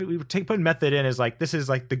Method, putting Method in is like, this is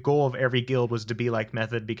like the goal of every guild was to be like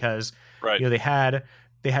Method, because, they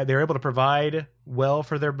were able to provide well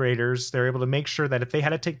for their raiders. They're able to make sure that if they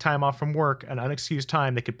had to take time off from work, an unexcused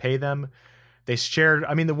time, they could pay them. They shared,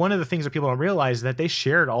 I mean, one of the things that people don't realize is that they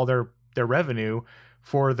shared all their revenue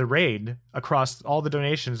for the raid across all the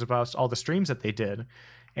donations, about all the streams that they did,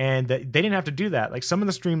 and that they didn't have to do that. Like, some of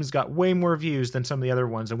the streams got way more views than some of the other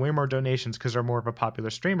ones and way more donations because they're more of a popular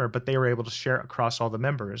streamer, but they were able to share across all the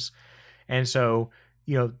members. And so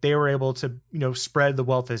they were able to spread the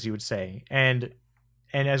wealth, as you would say, and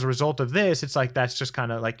as a result of this, it's like that's just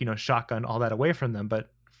kind of like shotgun all that away from them.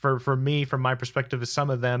 But for me, from my perspective, is some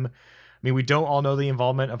of them, I mean, we don't all know the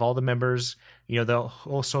involvement of all the members, the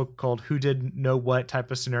whole so-called who did know what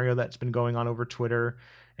type of scenario that's been going on over Twitter,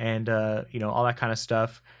 and, all that kind of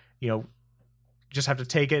stuff. Just have to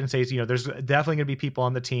take it and say, there's definitely going to be people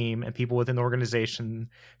on the team and people within the organization.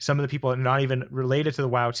 Some of the people not even related to the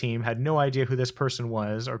WoW team had no idea who this person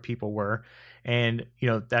was or people were. And,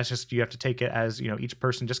 that's just, you have to take it as, each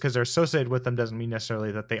person, just because they're associated with them doesn't mean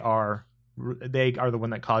necessarily that they are the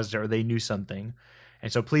one that caused it or they knew something.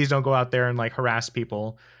 And so please don't go out there and like harass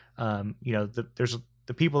people. There's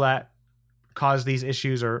the people that cause these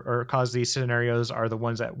issues or cause these scenarios are the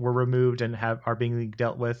ones that were removed and are being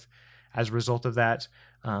dealt with as a result of that.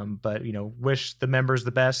 But wish the members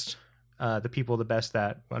the best, the people the best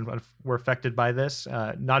that were affected by this.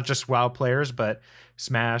 Not just WoW players, but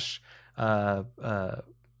Smash, like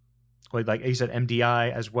you said,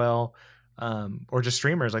 MDI as well, or just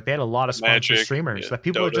streamers. Like, they had a lot of sponsored streamers that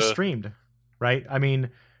people have just streamed. Right? I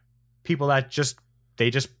mean, people that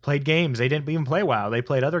they just played games. They didn't even play WoW. They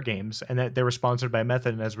played other games, and that they were sponsored by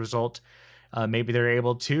Method. And as a result, maybe they're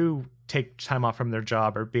able to take time off from their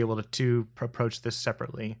job or be able to approach this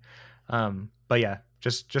separately. But yeah,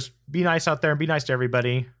 just be nice out there and be nice to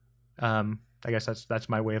everybody. I guess that's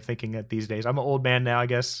my way of thinking it these days. I'm an old man now, I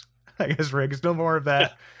guess. I guess Riggs, no more of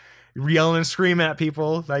that yelling and screaming at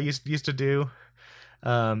people that I used to do.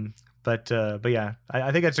 But yeah,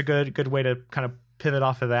 I think that's a good way to kind of pivot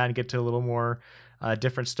off of that and get to a little more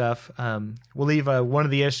different stuff. We'll leave one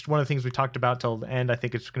of the things we talked about till the end. I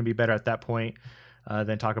think it's going to be better at that point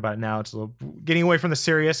than talk about it now. It's a little getting away from the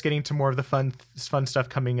serious, getting to more of the fun stuff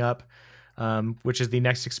coming up, which is the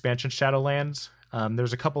next expansion, Shadowlands.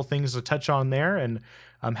 There's a couple things to touch on there, and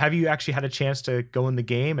have you actually had a chance to go in the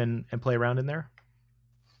game and play around in there?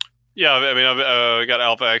 Yeah, I mean, I've got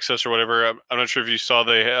alpha access or whatever. I'm not sure if you saw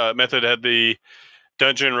the Method had the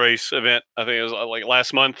dungeon race event. I think it was like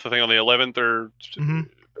last month. I think on the 11th or in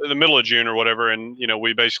the middle of June or whatever. And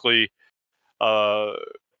we basically it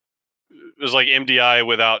was like MDI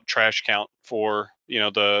without trash count for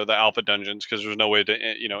the alpha dungeons, because there's no way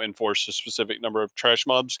to enforce a specific number of trash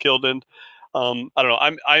mobs killed. And I don't know.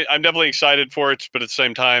 I'm definitely excited for it, but at the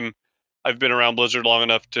same time, I've been around Blizzard long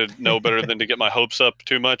enough to know better than to get my hopes up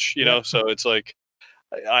too much, know. So it's like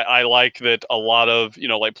I like that a lot of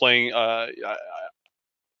like playing. I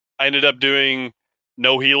ended up doing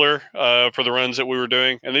no healer for the runs that we were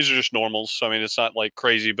doing, and these are just normals. So I mean, it's not like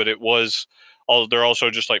crazy, but it was they're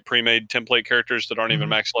also just like pre-made template characters that aren't even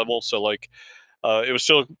max level. So like it was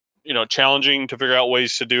still challenging to figure out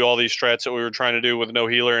ways to do all these strats that we were trying to do with no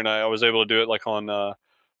healer, and I was able to do it like on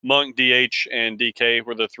Monk, DH, and DK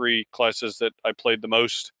were the three classes that I played the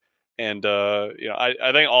most. And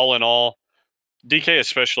I think all in all, DK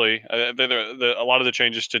especially, a lot of the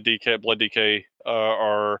changes to DK, Blood DK,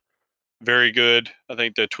 are very good. I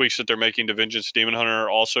think the tweaks that they're making to Vengeance Demon Hunter are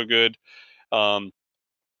also good.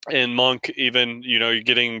 And Monk, even you're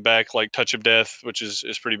getting back like Touch of Death, which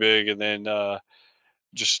is pretty big, and then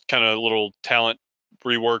just kind of little talent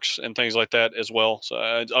reworks and things like that as well. So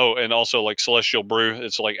and also like Celestial Brew,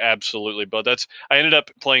 it's like absolutely. But I ended up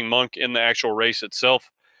playing Monk in the actual race itself,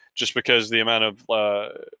 just because the amount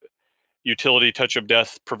of utility Touch of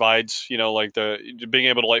Death provides. Like the being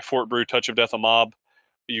able to like Fort Brew Touch of Death a mob,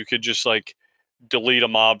 you could just like delete a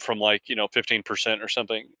mob from like 15% or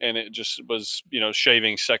something, and it just was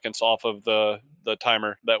shaving seconds off of the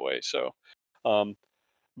timer that way. So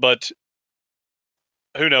but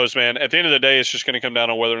who knows, man? At the end of the day, it's just going to come down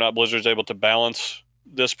on whether or not Blizzard's able to balance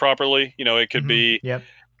this properly. It could be, and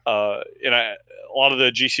a lot of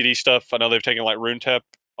the GCD stuff. I know they've taken like Rune Tap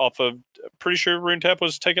off of. Pretty sure Rune Tap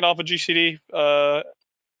was taken off of GCD. I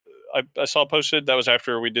saw posted that was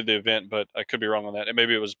after we did the event, but I could be wrong on that. And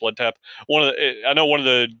maybe it was Blood Tap. I know one of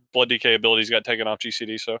the Blood DK abilities got taken off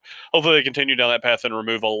GCD. So hopefully they continue down that path and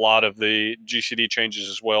remove a lot of the GCD changes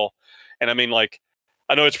as well. And I mean, like,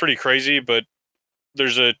 I know it's pretty crazy, but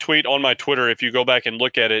there's a tweet on my Twitter, if you go back and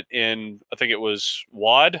look at it in, I think it was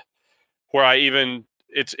WAD, where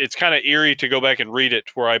it's kind of eerie to go back and read it,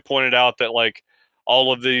 where I pointed out that like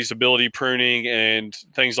all of these ability pruning and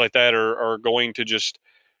things like that are going to just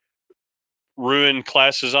ruin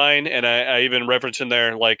class design. And I even reference in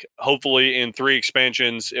there, like, hopefully in 3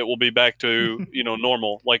 expansions it will be back to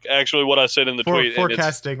normal, like actually what I said in the tweet.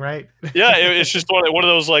 Forecasting, right? Yeah, it's just one of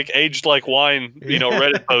those like aged like wine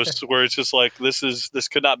Reddit posts where it's just like this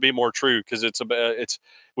could not be more true, because it's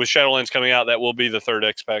with Shadowlands coming out, that will be the 3rd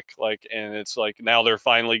X-Pack, like, and it's like now they're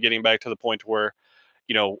finally getting back to the point where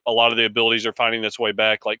a lot of the abilities are finding its way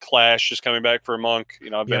back. Like Clash is coming back for Monk.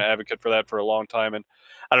 I've been an advocate for that for a long time, and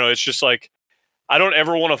I don't know, it's just like I don't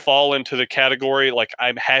ever want to fall into the category, like,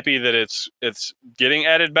 I'm happy that it's getting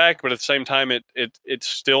added back, but at the same time it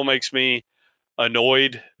still makes me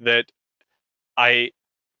annoyed that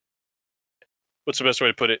what's the best way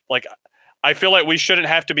to put it? Like, I feel like we shouldn't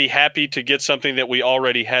have to be happy to get something that we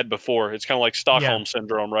already had before. It's kind of like Stockholm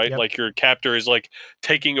syndrome, right? Yep. Like your captor is like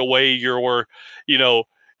taking away your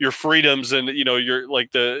freedoms, and you're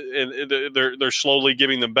like they're slowly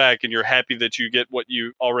giving them back, and you're happy that you get what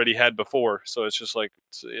you already had before. So it's just like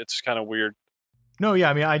it's kind of weird. No, yeah,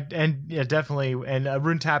 I mean, definitely. And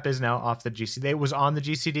Rune Tap is now off the GCD. It was on the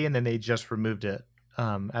GCD, and then they just removed it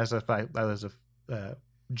as of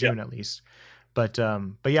June at least. But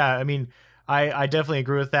yeah, I mean, I definitely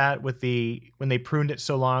agree with that. When they pruned it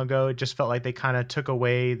so long ago, it just felt like they kind of took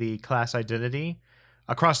away the class identity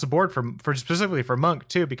across the board for specifically for Monk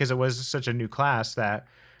too, because it was such a new class that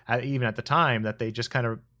even at the time that they just kind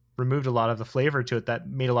of removed a lot of the flavor to it that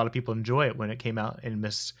made a lot of people enjoy it when it came out in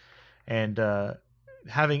Mists. And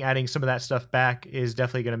adding some of that stuff back is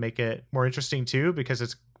definitely going to make it more interesting too, because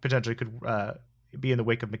it's potentially could be in the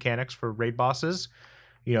wake of mechanics for raid bosses.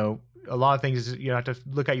 A lot of things you have to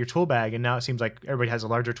look at your tool bag, and now it seems like everybody has a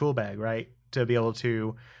larger tool bag, right, to be able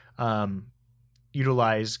to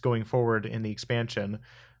utilize going forward in the expansion.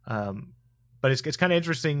 But it's kind of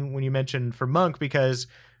interesting when you mentioned for Monk, because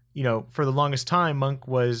for the longest time Monk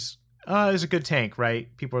was a good tank,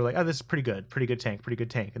 right? People were like, oh, this is pretty good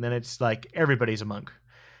tank, and then it's like everybody's a Monk,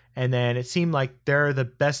 and then it seemed like they're the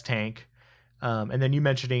best tank. And then you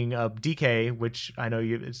mentioning DK, which I know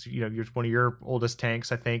it's you're one of your oldest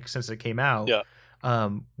tanks, I think, since it came out. Yeah.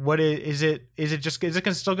 What is it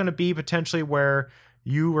still going to be potentially where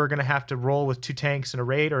you are going to have to roll with 2 tanks in a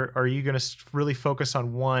raid, or are you going to really focus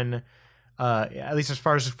on one? At least as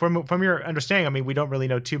far as from your understanding, I mean, we don't really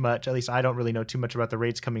know too much. At least I don't really know too much about the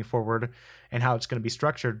raids coming forward and how it's going to be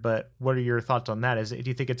structured. But what are your thoughts on that? Do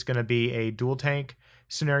you think it's going to be a dual tank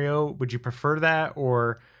scenario? Would you prefer that,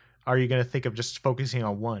 or are you going to think of just focusing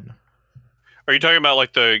on one? Are you talking about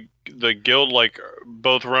like the guild, like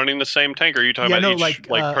both running the same tank, or are you talking about each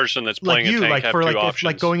person that's playing a tank have two options?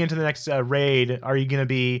 Like going into the next raid, are you going to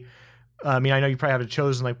be? I mean, I know you probably haven't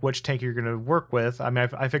chosen like which tank you're going to work with. I mean,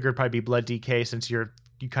 I figured it'd probably be Blood DK, since you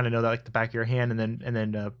kind of know that like the back of your hand, and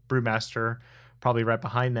then Brewmaster probably right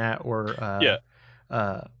behind that, or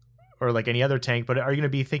or like any other tank. But are you going to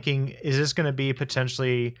be thinking, is this going to be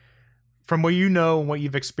potentially, from what you know, what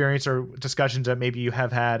you've experienced or discussions that maybe you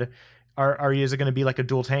have had, is it going to be like a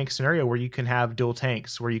dual tank scenario where you can have dual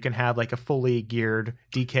tanks, where you can have like a fully geared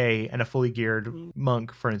DK and a fully geared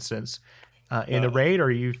Monk, for instance, in the raid? Or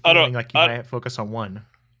are you feeling like you might focus on one?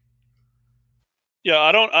 Yeah,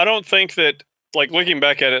 I don't think that, like, looking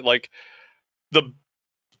back at it, like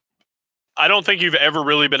I don't think you've ever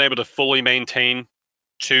really been able to fully maintain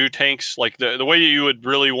 2 tanks. Like the way you would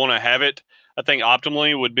really want to have it, I think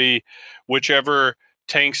optimally would be whichever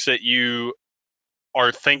tanks that you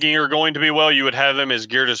are thinking are going to be well, you would have them as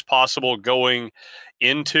geared as possible going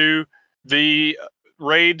into the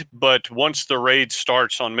raid. But once the raid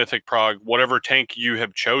starts on Mythic Prog, whatever tank you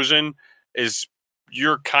have chosen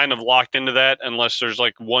you're kind of locked into that, unless there's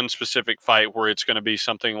like one specific fight where it's going to be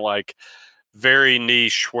something like very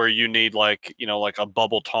niche, where you need like a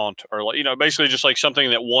bubble taunt, or like basically just like something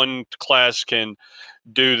that one class can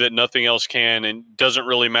do that nothing else can, and doesn't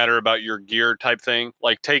really matter about your gear type thing.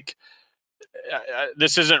 Like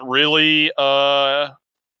this isn't really a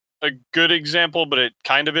good example, but it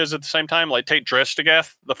kind of is at the same time. Like take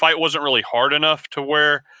Drestagath. The fight wasn't really hard enough to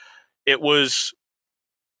where it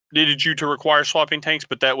needed you to require swapping tanks,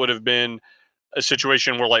 but that would have been a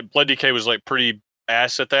situation where like Blood DK was like pretty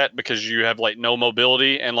ass at that, because you have like no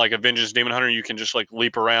mobility, and like a Vengeance Demon Hunter you can just like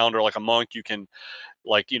leap around, or like a Monk you can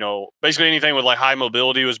like basically anything with like high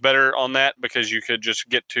mobility was better on that, because you could just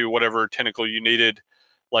get to whatever tentacle you needed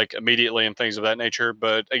like immediately and things of that nature.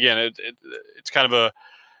 But again, it's kind of a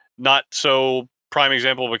not so prime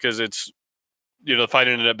example, because it's the fight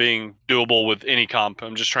ended up being doable with any comp.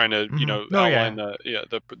 I'm just trying to outline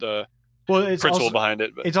the principle behind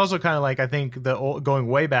it. But it's also kind of like, I think going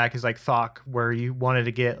way back is like Thok, where you wanted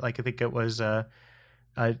to get like, I think it was a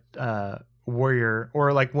warrior,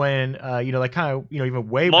 or like when like kind of even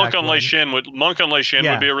way Monk back on Lei Shin would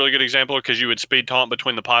be a really good example, because you would speed taunt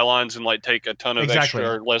between the pylons and like take a ton of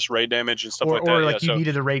extra or less raid damage and stuff like that. Or like you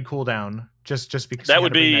needed a raid cooldown just because that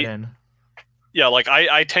would be that in. Yeah, like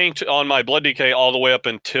I tanked on my Blood DK all the way up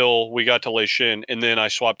until we got to Lei Shin, and then I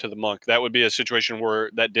swapped to the Monk. That would be a situation where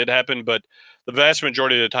that did happen, but the vast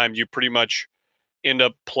majority of the time you pretty much end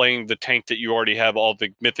up playing the tank that you already have all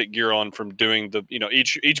the mythic gear on, from doing the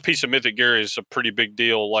each piece of mythic gear is a pretty big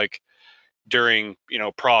deal, like during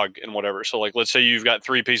prog and whatever. So like let's say you've got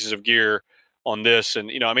 3 pieces of gear on this, and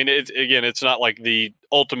I mean it's not like the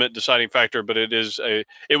ultimate deciding factor, but it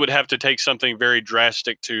would have to take something very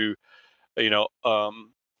drastic to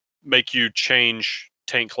make you change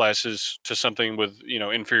tank classes to something with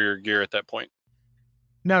inferior gear at that point.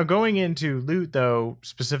 Now going into loot though,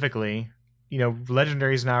 specifically,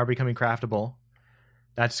 legendaries now are becoming craftable.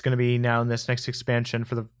 That's going to be now in this next expansion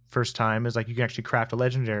for the first time, is like you can actually craft a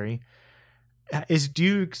legendary.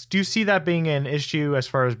 Do you see that being an issue as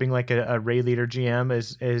far as being like a raid leader GM?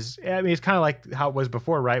 I mean, it's kind of like how it was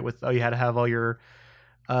before, right? With you had to have all your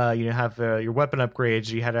your weapon upgrades.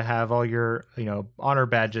 You had to have all your honor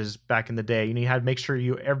badges back in the day. You had to make sure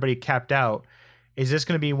everybody capped out. Is this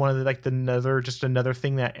going to be one of another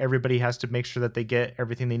thing that everybody has to make sure that they get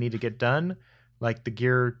everything they need to get done, like the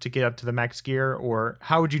gear to get up to the max gear? Or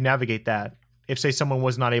how would you navigate that if, say, someone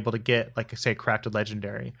was not able to get, like, say, a crafted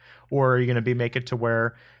legendary? Or are you going to make it to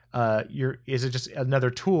where is it just another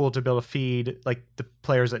tool to be able to feed like the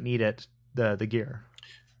players that need it the gear?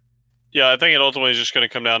 Yeah, I think it ultimately is just going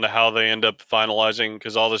to come down to how they end up finalizing,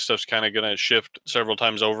 because all this stuff's kind of going to shift several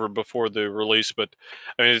times over before the release. But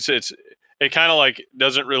I mean, it kind of like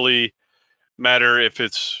doesn't really matter if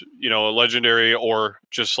it's a legendary or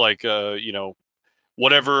just like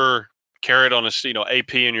whatever carrot on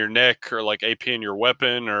AP in your neck or like AP in your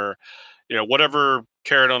weapon or whatever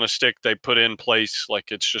carrot on a stick they put in place.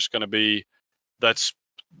 Like it's just going to be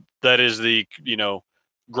that is the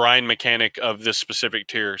grind mechanic of this specific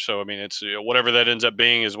tier. So I mean, it's whatever that ends up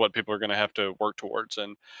being is what people are going to have to work towards,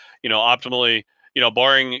 and optimally,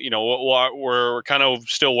 barring we're kind of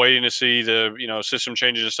still waiting to see the system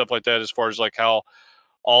changes and stuff like that as far as like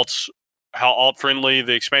alts how alt friendly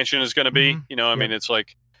the expansion is going to be. I mean, it's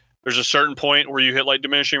like there's a certain point where you hit like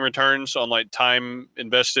diminishing returns on like time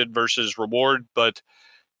invested versus reward, but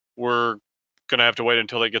we're going to have to wait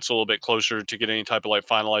until it gets a little bit closer to get any type of like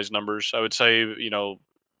finalized numbers. I would say,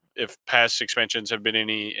 if past expansions have been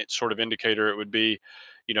any sort of indicator, it would be,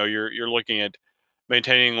 you're looking at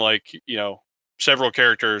maintaining like, several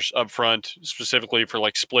characters up front specifically for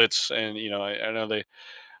like splits. And, I know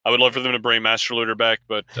I would love for them to bring Master Looter back,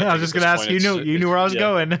 but I was just going to ask, you knew where I was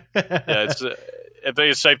going. It's, I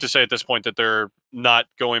think it's safe to say at this point that they're not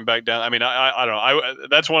going back down. I mean, I don't know.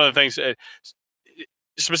 That's one of the things,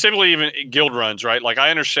 specifically even guild runs, right? Like I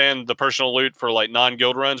understand the personal loot for like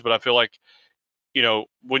non-guild runs, but I feel like,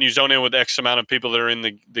 when you zone in with X amount of people that are in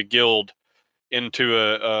the guild into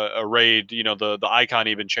a raid, the icon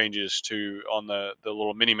even changes to on the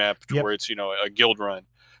little mini map to where it's, a guild run.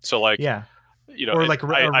 So like, or like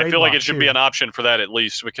I feel like it should be an option for that at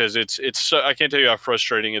least, because it's I can't tell you how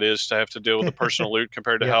frustrating it is to have to deal with the personal loot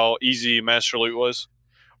compared to how easy Master Loot was.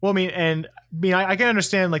 Well, I can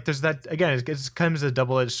understand like there's that again. It comes as a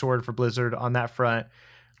double-edged sword for Blizzard on that front.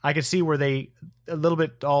 I can see where they a little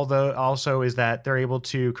bit. Although also is that they're able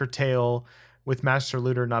to curtail with Master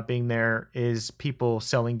Looter not being there is people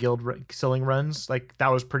selling selling runs. Like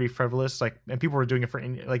that was pretty frivolous. Like and people were doing it for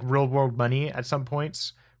like real world money at some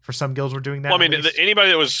points. For some guilds were doing that. Well, I mean, anybody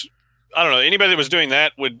that was. I don't know. Anybody that was doing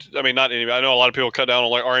that would. I mean, not anybody. I know a lot of people cut down on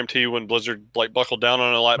like RMT when Blizzard like buckled down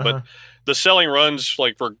on it a lot, but the selling runs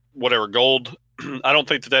like for whatever gold, I don't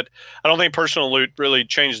think personal loot really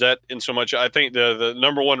changed that in so much. I think the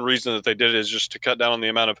number one reason that they did it is just to cut down on the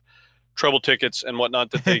amount of trouble tickets and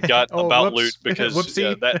whatnot that they got about loot, because is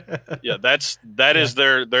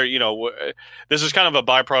their this is kind of a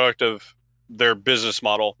byproduct of their business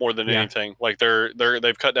model more than anything. Like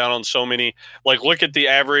they've cut down on so many. Like look at the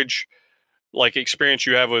average like experience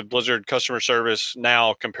you have with Blizzard customer service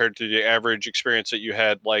now compared to the average experience that you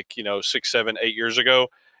had like 6, 7, 8 years ago,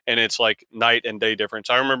 and it's like night and day difference.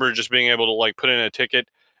 I remember just being able to like put in a ticket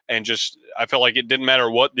and just I felt like it didn't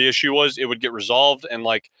matter what the issue was, it would get resolved. And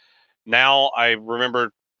like now I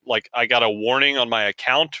remember like I got a warning on my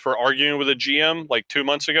account for arguing with a GM like 2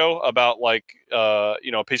 months ago about like a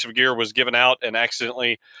piece of gear was given out and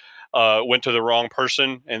accidentally went to the wrong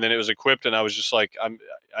person, and then it was equipped, and I was just like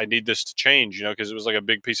I need this to change, because it was like a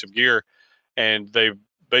big piece of gear, and they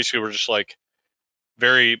basically were just like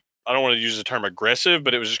very, I don't want to use the term aggressive,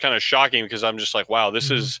 but it was just kind of shocking because I'm just like, wow, this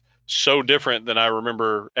is so different than I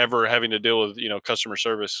remember ever having to deal with customer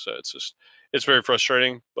service. So it's very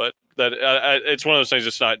frustrating, but that it's one of those things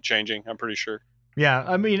that's not changing, I'm pretty sure. Yeah,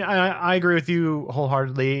 I mean, I agree with you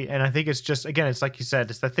wholeheartedly, and I think it's just, again, it's like you said,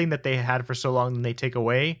 it's the thing that they had for so long and they take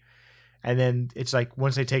away, and then it's like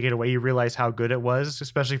once they take it away, you realize how good it was,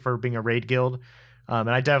 especially for being a raid guild.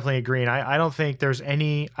 And I definitely agree, and I don't think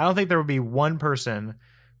there would be one person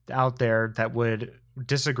out there that would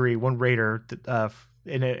disagree, one raider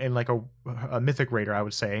in like a mythic raider, I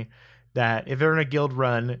would say, that if they're in a guild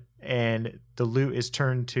run and the loot is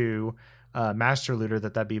turned to Master Looter,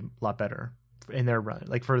 that'd be a lot better in their run,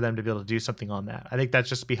 like for them to be able to do something on that. I think that's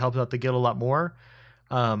just helps out the guild a lot more.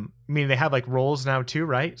 I mean, they have like roles now too,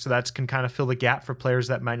 right? So that can kind of fill the gap for players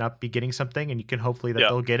that might not be getting something, and you can hopefully that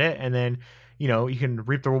they'll get it, and then you can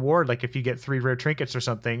reap the reward. Like if you get 3 rare trinkets or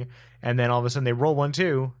something, and then all of a sudden they roll 1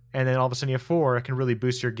 too, and then all of a sudden you have 4, it can really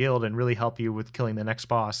boost your guild and really help you with killing the next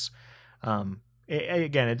boss. I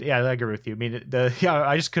agree with you. I mean,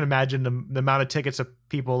 I just can imagine the amount of tickets of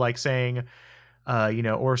people like saying,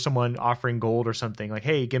 or someone offering gold or something like,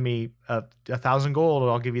 hey, give me 1,000 gold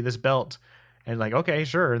and I'll give you this belt. And like, okay,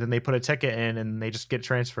 sure. Then they put a ticket in and they just get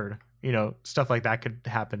transferred. Stuff like that could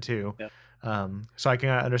happen too. Yeah. So I can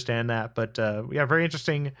understand that, but very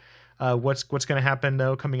interesting. What's going to happen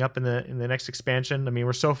though coming up in the next expansion? I mean,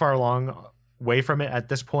 we're so far along way from it at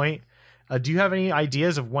this point. Do you have any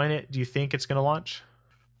ideas of when do you think it's going to launch?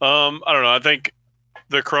 I don't know. I think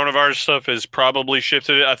the coronavirus stuff has probably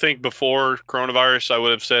shifted it. I think before coronavirus, I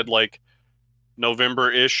would have said like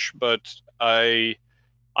November-ish, but I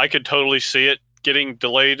could totally see it getting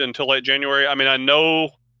delayed until late January. I mean, I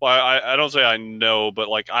know, well, I don't say I know, but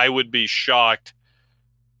like I would be shocked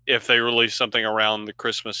if they release something around the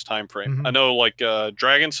Christmas time frame. Mhm. I know like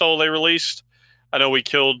Dragon Soul they released. I know we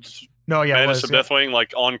killed No, yeah, it Madness was. of Yep. Deathwing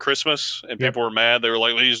like on Christmas, and Yep. people were mad. They were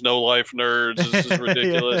like, "These no life nerds, this is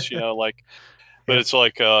ridiculous," Yeah. like. But Yep. it's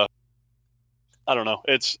like I don't know.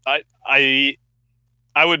 It's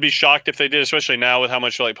I would be shocked if they did, especially now with how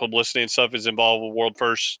much like publicity and stuff is involved with World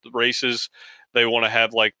First races. They want to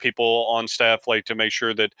have like people on staff like to make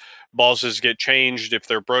sure that bosses get changed if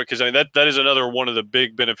they're broke. Because I mean that is another one of the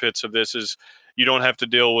big benefits of this is you don't have to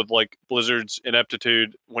deal with like Blizzard's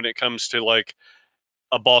ineptitude when it comes to like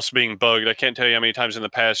a boss being bugged. I can't tell you how many times in the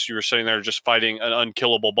past you were sitting there just fighting an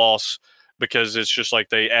unkillable boss because it's just like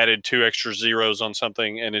they added 2 extra zeros on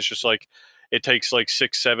something, and it's just like it takes like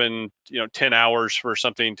 6, 7, 10 hours for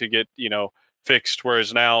something to get fixed.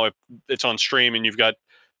 Whereas now, if it's on stream and you've got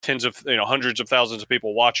tens of hundreds of thousands of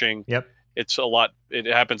people watching, Yep. it's a lot. It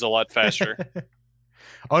happens a lot faster.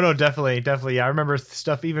 Oh no, definitely. Yeah, I remember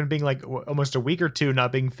stuff even being like almost a week or two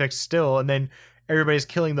not being fixed still, and then everybody's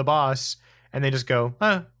killing the boss, and they just go,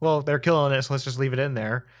 well, they're killing it, so let's just leave it in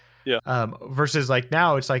there. Yeah. Versus like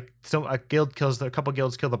now, it's like a couple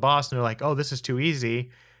guilds kill the boss, and they're like, oh, this is too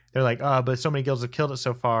easy. They're like, oh, but so many guilds have killed it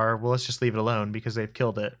so far. Well, let's just leave it alone because they've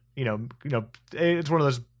killed it. It's one of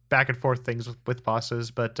those back and forth things with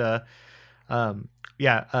bosses, but so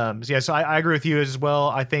I agree with you as well.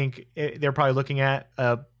 I think they're probably looking at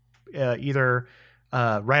either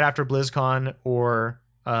right after BlizzCon or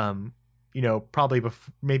probably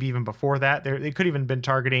maybe even before that. They could even been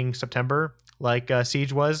targeting September like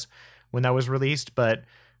Siege was when that was released, but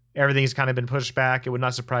everything's kind of been pushed back. It would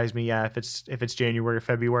not surprise me, if it's January or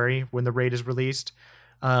February when the raid is released.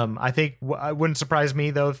 I think it wouldn't surprise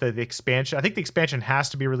me though if the expansion. I think the expansion has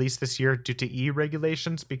to be released this year due to EU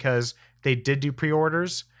regulations because they did do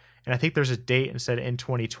pre-orders, and I think there's a date instead in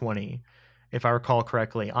 2020, if I recall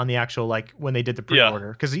correctly, on the actual like when they did the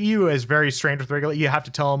pre-order. Because the EU is very strange with regulation. You have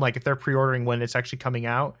to tell them like if they're pre-ordering when it's actually coming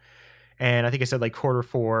out. And I think I said like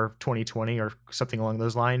Q4 2020 or something along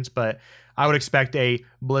those lines. But I would expect a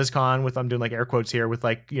BlizzCon with, I'm doing like air quotes here, with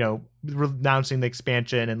like, announcing the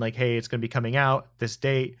expansion and like, hey, it's going to be coming out this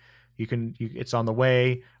date. It's on the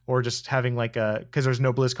way. Or just having like because there's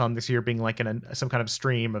no BlizzCon this year, being like in some kind of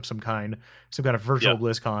stream of some kind of virtual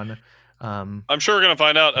BlizzCon. I'm sure we're gonna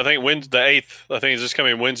find out. I think the 8th. I think it's this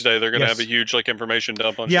coming Wednesday. They're gonna have a huge like information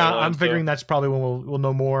dump on. Yeah, I'm figuring that's probably when we'll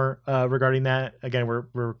know more regarding that. Again, we're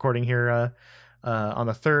recording here on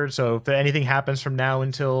the 3rd, so if anything happens from now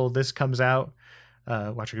until this comes out,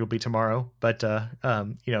 watch it'll be tomorrow. But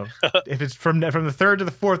if it's from the 3rd to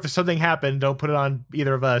the 4th, if something happened, don't put it on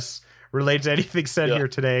either of us related to anything said here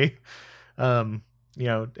today.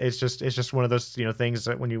 It's just one of those things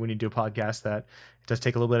that when you do a podcast that it does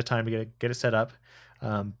take a little bit of time to get it set up.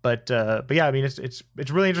 But yeah, I mean it's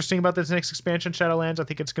really interesting about this next expansion, Shadowlands. I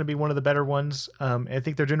think it's going to be one of the better ones. I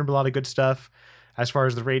think they're doing a lot of good stuff as far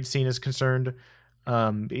as the raid scene is concerned.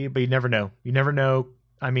 But you never know.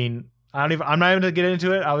 I mean, I'm not even gonna get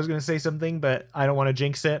into it. I was gonna say something, but I don't want to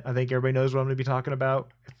jinx it. I think everybody knows what I'm gonna be talking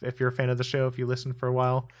about. If you're a fan of the show, if you listen for a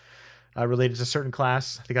while. Related to a certain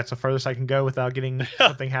class. I think that's the furthest I can go without getting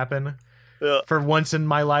something happen. Yeah. For once in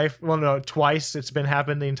my life, well, no, twice it's been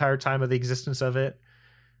happening the entire time of the existence of it.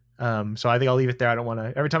 So I think I'll leave it there. I don't want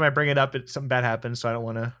to. Every time I bring it up, something bad happens, so I don't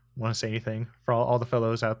want to say anything for all the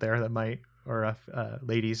fellows out there that might, or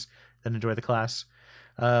ladies that enjoy the class.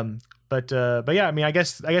 But yeah, I mean, I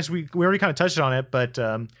guess we already kind of touched on it, but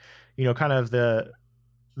kind of the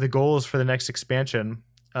goals for the next expansion.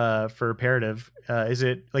 For Imperative, is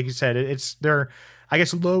it like you said? They're, I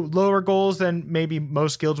guess, lower goals than maybe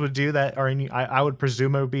most guilds would do. That are I would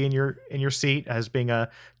presume it would be in your seat as being a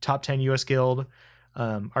top 10 U.S. guild.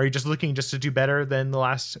 Are you just looking to do better than the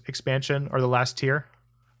last expansion or the last tier?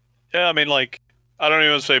 Yeah, I mean, like I don't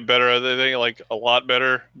even say better. I think like a lot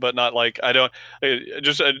better, but not like I want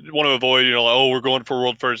to avoid we're going for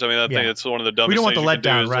world first. I mean, I think it's one of the dumbest. We don't want the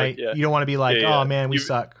letdown, right? Like, you don't want to be like, oh man, we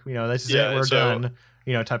suck. This is it. We're done.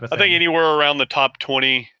 Type of thing. I think anywhere around the top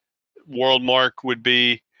 20 world mark would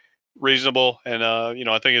be reasonable. And,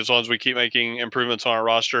 I think as long as we keep making improvements on our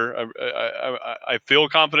roster, I feel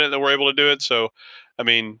confident that we're able to do it. So, I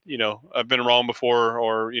mean, I've been wrong before,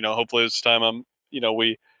 or, hopefully this time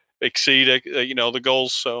we exceed, the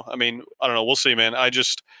goals. So, I mean, I don't know. We'll see, man.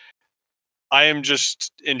 I am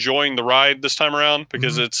just enjoying the ride this time around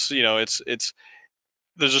because it's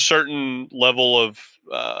there's a certain level of,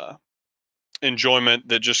 enjoyment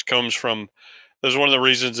that just comes from. There's one of the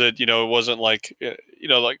reasons that it wasn't like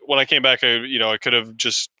like when I came back, I could have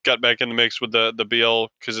just got back in the mix with the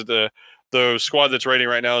BL because the squad that's raiding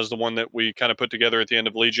right now is the one that we kind of put together at the end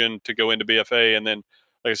of Legion to go into BFA, and then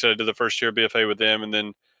like I said, I did the first tier BFA with them, and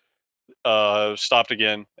then stopped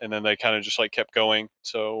again, and then they kind of just like kept going.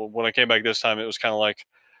 So when I came back this time, it was kind of like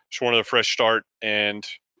just wanted a fresh start and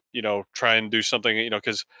try and do something,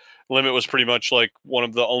 because Limit was pretty much like one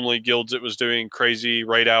of the only guilds that was doing crazy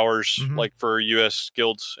raid hours Mm-hmm. like for US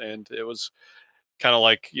guilds, and it was kind of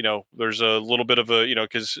like there's a little bit of a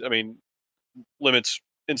because I mean Limit's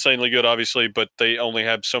insanely good obviously, but they only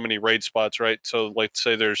have so many raid spots, right? So like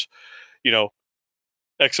say there's you know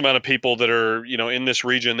X amount of people that are, in this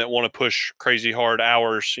region that want to push crazy hard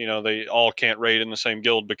hours, they all can't raid in the same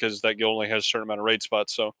guild because that guild only has a certain amount of raid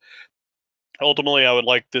spots. So ultimately, I would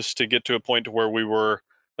like this to get to a point to where we were,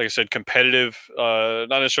 like I said, competitive, not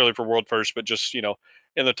necessarily for world first, but just,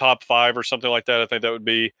 in the top 5 or something like that. I think that would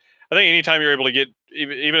be, I think anytime you're able to get,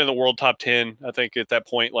 even in the world top 10, I think at that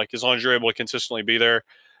point, like as long as you're able to consistently be there,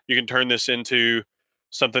 you can turn this into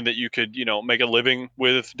something that you could make a living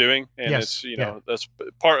with doing. And Yes. it's Yeah. that's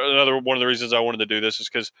another one of the reasons I wanted to do this is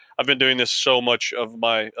because I've been doing this so much of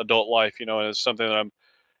my adult life, and it's something that I'm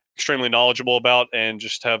extremely knowledgeable about and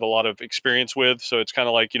just have a lot of experience with. So it's kind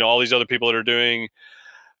of like all these other people that are doing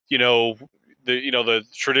you know the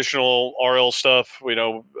traditional RL stuff,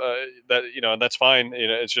 that and that's fine.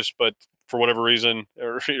 It's just, but for whatever reason,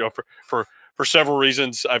 or for several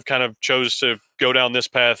reasons, I've kind of chose to go down this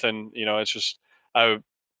path, and it's just I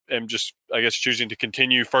am just, I guess, choosing to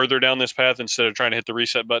continue further down this path instead of trying to hit the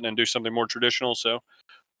reset button and do something more traditional. So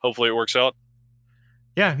hopefully it works out.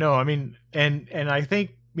 Yeah, no, I mean, and I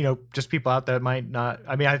think just people out there might not.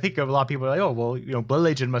 I mean, I think a lot of people are like, oh, well, Blood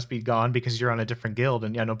Legion must be gone because you're on a different guild,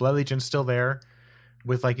 and no, Blood Legion's still there.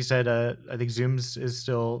 With like you said, I think Zooms is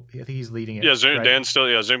still. I think he's leading it. Yeah, Zoom, right? Dan's still.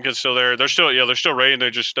 Yeah, Zoomkin's still there. They're still raiding. They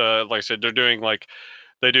just like I said, they're doing like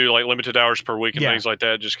they do like limited hours per week and Yeah. things like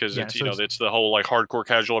that, just because Yeah, it's so it's the whole like hardcore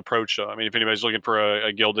casual approach. So I mean, if anybody's looking for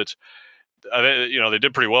a guild that's they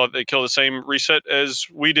did pretty well. They killed the same reset as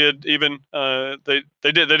we did. Even they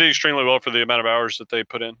did extremely well for the amount of hours that they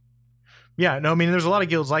put in. Yeah, no, I mean, there's a lot of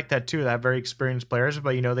guilds like that too that have very experienced players,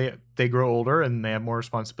 but they grow older and they have more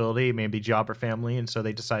responsibility, maybe job or family, and so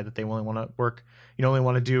they decide that they only want to work, only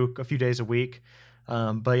want to do a few days a week.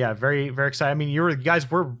 But yeah, very very excited. I mean, you guys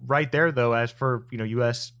were right there though, as for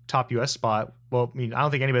U.S. top U.S. spot. Well, I mean, I don't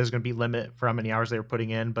think anybody's going to beat Limit for how many hours they were putting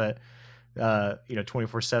in, but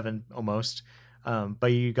 24/7 almost.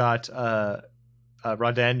 But you got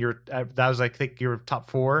Raden, that was, I think, your top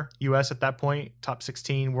 4 U.S. at that point, top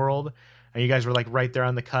 16 world, and you guys were like right there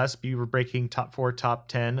on the cusp. You were breaking top 4, top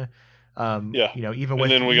 10. Yeah, Even and with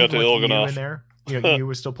then we got to EU Il'gynoth in there, EU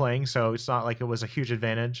was still playing, so it's not like it was a huge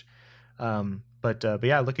advantage. But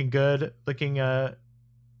yeah, looking good, looking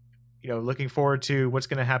forward to what's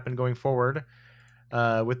going to happen going forward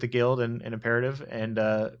with the guild and Imperative, and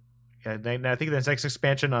I think the next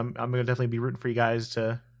expansion, I'm going to definitely be rooting for you guys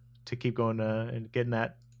to keep going and getting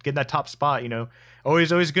that top spot.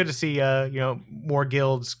 Always good to see more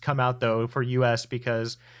guilds come out though for US,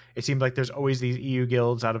 because it seems like there's always these EU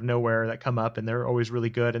guilds out of nowhere that come up and they're always really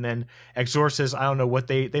good. And then Exorcist, I don't know what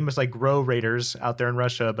they must like grow raiders out there in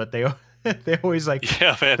Russia, but they they always like,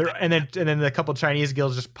 yeah, man. And then a couple Chinese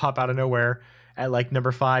guilds just pop out of nowhere at like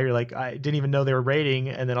number 5. You're like, I didn't even know they were raiding,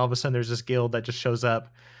 and then all of a sudden there's this guild that just shows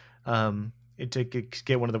up to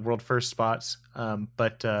get one of the world first spots.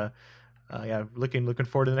 Yeah, looking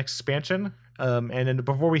forward to the next expansion. And then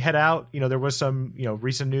before we head out, there was some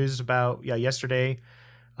recent news about yesterday.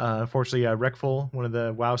 Unfortunately, Rekful, one of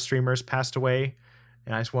the WoW streamers, passed away,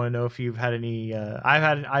 and I just want to know if you've had any.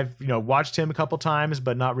 I've watched him a couple times,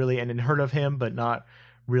 but not really, and heard of him, but not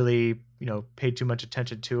really paid too much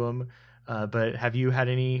attention to him. But have you had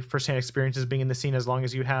any firsthand experiences being in the scene as long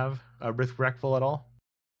as you have with Rekful at all?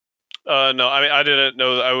 No, I mean, I didn't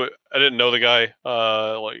know. I didn't know the guy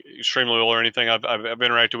like extremely well or anything. I've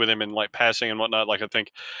interacted with him in like passing and whatnot. Like I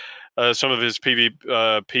think some of his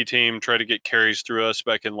PvP team tried to get carries through us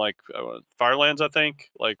back in like Firelands, I think,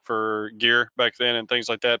 like for gear back then and things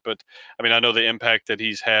like that. But I mean, I know the impact that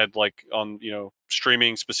he's had like on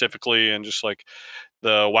streaming specifically, and just like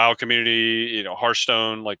the WoW community,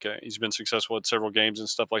 Hearthstone. Like he's been successful at several games and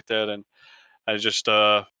stuff like that. And I just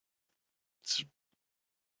it's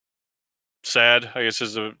sad, I guess,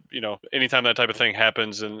 is anytime that type of thing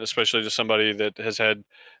happens, and especially to somebody that has had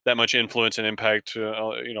that much influence and impact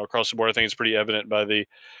across the board. I think it's pretty evident by the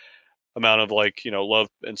amount of like love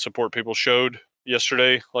and support people showed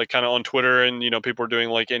yesterday, like kind of on Twitter, and people were doing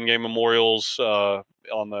like in-game memorials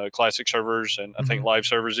on the classic servers, and I think live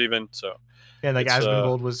servers even. So yeah, like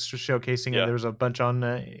Asmongold was showcasing, yeah. and there was a bunch on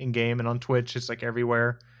in game and on Twitch. It's like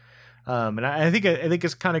everywhere. And I think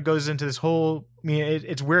it kind of goes into this whole. I mean,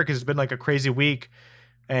 it's weird because it's been like a crazy week,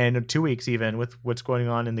 and 2 weeks even, with what's going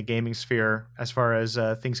on in the gaming sphere as far as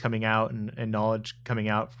things coming out and knowledge coming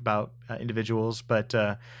out about individuals. But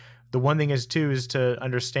the one thing is to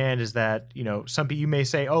understand is that, some people, you may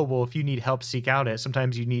say, oh, well, if you need help, seek out it.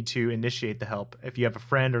 Sometimes you need to initiate the help. If you have a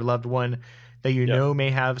friend or loved one that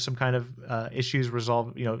may have some kind of issues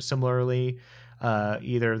resolved, similarly,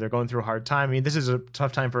 either they're going through a hard time. I mean, this is a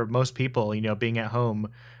tough time for most people, being at home.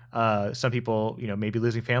 Some people, maybe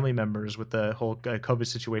losing family members with the whole COVID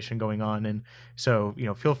situation going on. And so,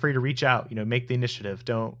 feel free to reach out, make the initiative.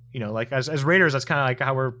 Don't, like as raiders, that's kind of like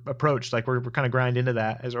how we're approached. Like we're kind of grind into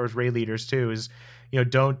that as raid leaders too, is,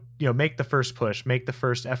 don't, make the first push, make the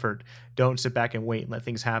first effort. Don't sit back and wait and let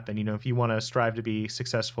things happen. If you want to strive to be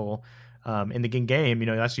successful in the game,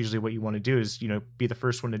 that's usually what you want to do is, be the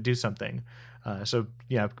first one to do something. So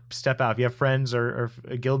step out. If you have friends or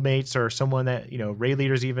guild mates or someone that, raid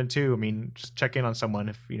leaders even too, I mean, just check in on someone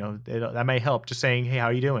if, that might help. Just saying, hey, how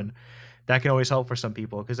you doing? That can always help for some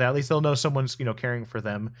people, because at least they'll know someone's, caring for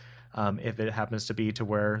them if it happens to be to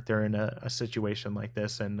where they're in a situation like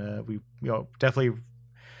this. And we, definitely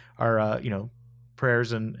our,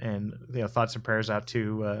 prayers and thoughts and prayers out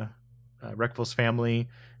to Reckful's family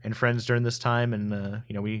and friends during this time. And,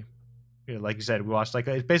 we, like you said, we watched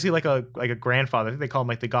it's basically like a grandfather. I think they call him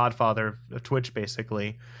like the godfather of Twitch,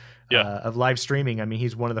 basically, of live streaming. I mean,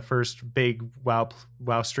 he's one of the first big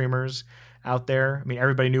WoW streamers out there. I mean,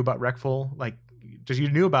 everybody knew about Reckful. Like, just you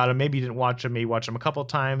knew about him. Maybe you didn't watch him. Maybe you watched him a couple of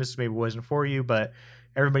times. Maybe it wasn't for you, but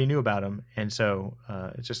everybody knew about him. And so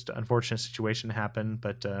it's just an unfortunate situation happened.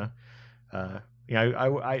 But I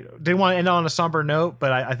didn't want to end on a somber note,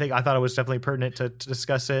 but I thought it was definitely pertinent to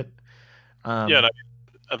discuss it.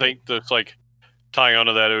 I think that's like tying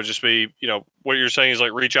onto that. It would just be, what you're saying is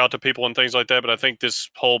like reach out to people and things like that. But I think this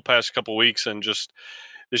whole past couple of weeks and just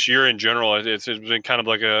this year in general, it's been kind of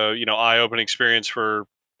like a, eye-opening experience for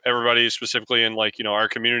everybody, specifically in like, our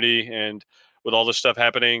community and with all this stuff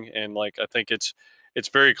happening. And like, I think it's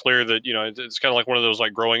very clear that, it's kind of like one of those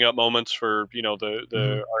like growing up moments for,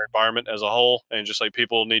 our environment as a whole. And just like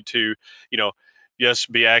people need to, yes,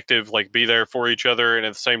 be active, like be there for each other. And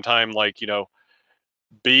at the same time, like,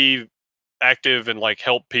 be active and like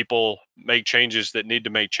help people make changes that need to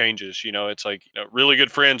make changes. It's like, really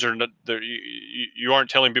good friends are not, you aren't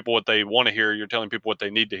telling people what they want to hear. You're telling people what they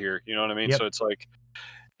need to hear. You know what I mean? Yep. So it's like,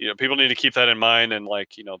 people need to keep that in mind. And like,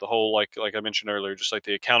 the whole, like I mentioned earlier, just like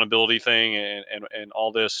the accountability thing and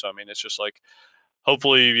all this. I mean, it's just like,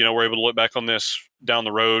 hopefully, we're able to look back on this down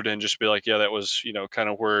the road and just be like, yeah, that was, kind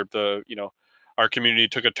of where the, our community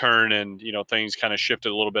took a turn and, things kind of shifted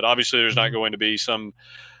a little bit. Obviously there's not going to be some,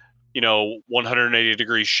 180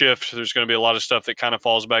 degree shift. There's going to be a lot of stuff that kind of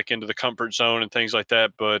falls back into the comfort zone and things like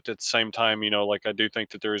that. But at the same time, like I do think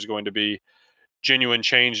that there is going to be genuine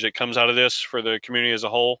change that comes out of this for the community as a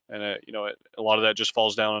whole. And, a lot of that just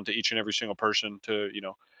falls down onto each and every single person to,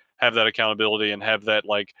 have that accountability and have that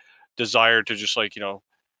like desire to just like,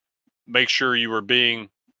 make sure you were being,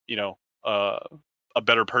 a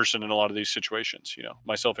better person in a lot of these situations,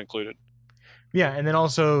 myself included. Yeah. And then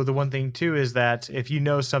also the one thing too, is that if you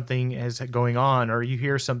know something is going on or you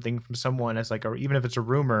hear something from someone as like, or even if it's a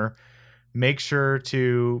rumor, make sure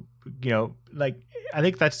to, like, I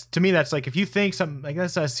think that's, to me, that's like, if you think something like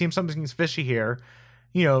this, seems something's fishy here,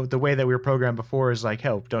 the way that we were programmed before is like,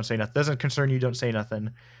 help, don't say nothing. Doesn't concern you. Don't say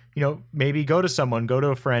nothing. Maybe go to someone, go to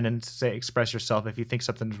a friend and express yourself if you think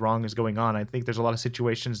something's wrong is going on. I think there's a lot of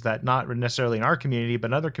situations that not necessarily in our community, but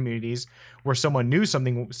in other communities where someone knew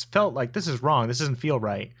something, felt like this is wrong, this doesn't feel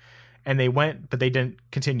right. And they went, but they didn't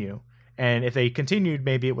continue. And if they continued,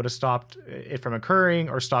 maybe it would have stopped it from occurring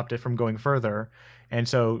or stopped it from going further. And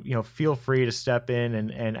so, feel free to step in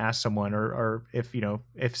and ask someone, or if,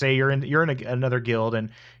 if say you're in another guild and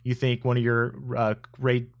you think one of your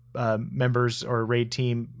raid members or raid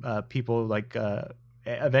team people like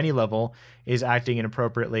of any level is acting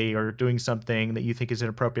inappropriately or doing something that you think is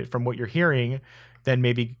inappropriate from what you're hearing, then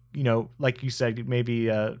maybe, like you said, maybe,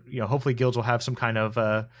 hopefully guilds will have some kind of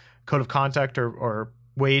code of conduct or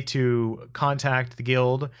way to contact the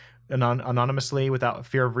guild anonymously without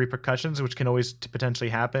fear of repercussions, which can always potentially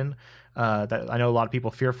happen. That I know a lot of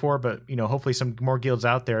people fear for, but hopefully some more guilds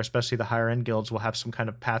out there, especially the higher end guilds, will have some kind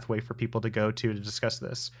of pathway for people to go to discuss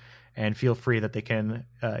this, and feel free that they can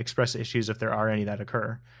express issues if there are any that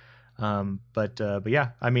occur. But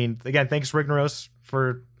yeah, I mean, again, thanks Rignoros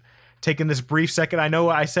for taking this brief second. I know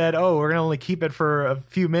I said, oh, we're gonna only keep it for a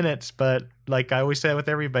few minutes, but like I always say with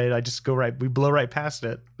everybody, we blow right past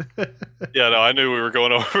it. Yeah, no, I knew we were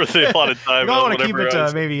going over the allotted time. I want to keep it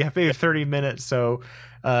to maybe 30 minutes. So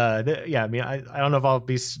yeah, I mean, I don't know if I'll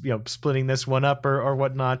be splitting this one up or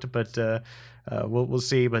whatnot, but we'll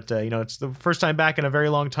see. But it's the first time back in a very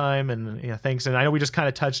long time, and thanks. And I know we just kind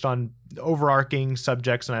of touched on overarching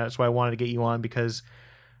subjects, and that's why I wanted to get you on, because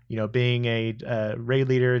being a raid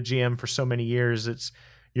leader, GM for so many years, it's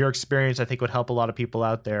your experience I think would help a lot of people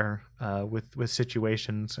out there with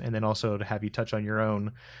situations, and then also to have you touch on your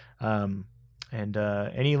own. And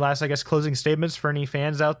any last, I guess, closing statements for any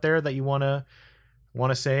fans out there that you want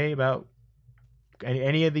to say about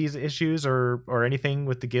any of these issues, or anything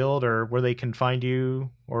with the guild, or where they can find you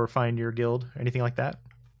or find your guild, anything like that?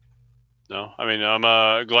 No, I mean, I'm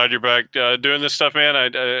glad you're back doing this stuff, man.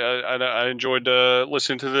 I enjoyed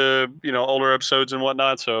listening to the older episodes and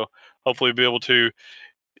whatnot. So hopefully be able to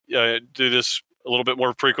do this a little bit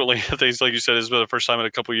more frequently. Things like you said, this has been the first time in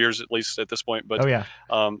a couple of years, at least at this point. But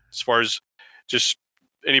as far as just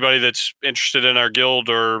anybody that's interested in our guild,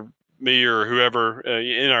 or me or whoever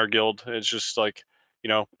in our guild, it's just like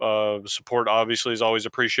support obviously is always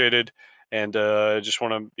appreciated. And just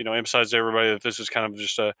want to emphasize to everybody that this is kind of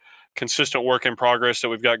just a consistent work in progress that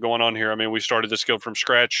we've got going on here. I mean, we started this guild from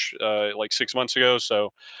scratch like 6 months ago,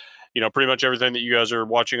 so pretty much everything that you guys are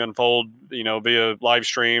watching unfold, via live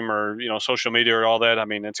stream or social media or all that. I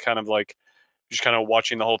mean, it's kind of like just kind of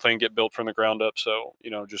watching the whole thing get built from the ground up. So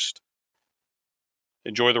just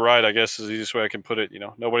enjoy the ride, I guess, is the easiest way I can put it.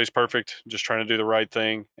 Nobody's perfect, just trying to do the right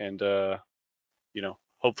thing, and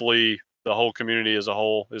hopefully the whole community as a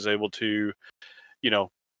whole is able to,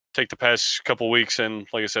 take the past couple weeks and,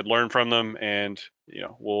 like I said, learn from them, and,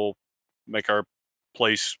 we'll make our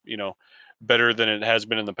place, better than it has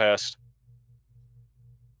been in the past.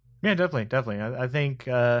 Yeah, definitely. I think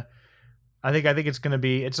it's going to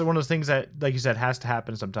be, it's one of those things that, like you said, has to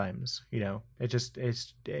happen sometimes.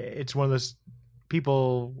 It's one of those,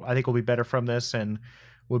 people I think will be better from this, and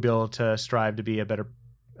we'll be able to strive to be a better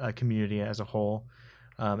community as a whole.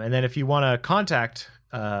 And then if you want to contact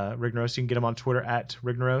Rignaros, you can get him on Twitter at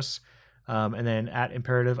Rignaros, and then at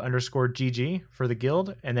imperative_GG for the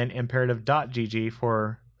guild, and then imperative.gg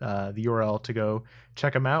for the URL to go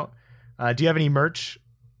check him out. Do you have any merch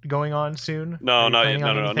going on soon? No, not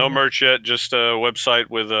yet. No merch yet. Just a website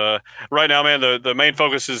with right now, man, the main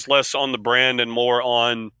focus is less on the brand and more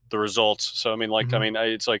on the results. So I mean,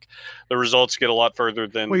 it's like the results get a lot further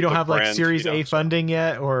than. Well, you don't have brand, like Series A funding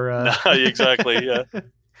yet, or no, exactly, yeah.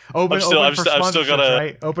 Open for sponsorships,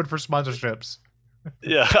 right? Open for sponsorships.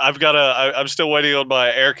 Yeah, I'm still waiting on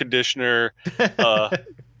my air conditioner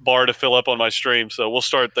bar to fill up on my stream, so we'll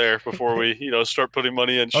start there before we start putting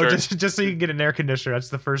money in. Sure. Just so you can get an air conditioner. That's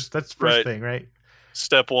the first right. thing, right?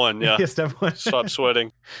 Step one, yeah. Yeah, step one. Stop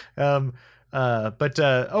sweating. And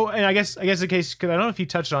I guess in case, because I don't know if you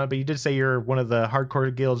touched on it, but you did say you're one of the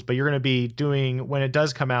hardcore guilds, but you're going to be doing, when the raid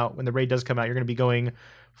does come out, you're going to be going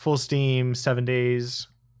full steam 7 days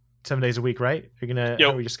a week, right? You're gonna,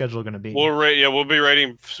 how are your schedule going to be? We'll be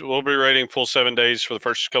raiding full 7 days for the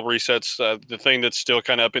first couple resets. The thing that's still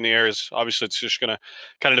kind of up in the air is obviously it's just going to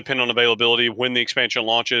kind of depend on availability when the expansion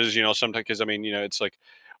launches. Sometimes, because I mean, it's like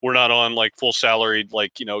we're not on like full salaried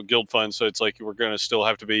guild funds, so it's like we're going to still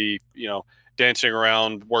have to be dancing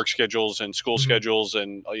around work schedules and school schedules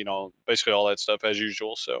and basically all that stuff as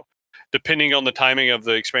usual. So depending on the timing of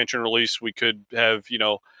the expansion release, we could have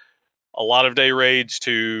a lot of day raids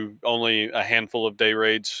to only a handful of day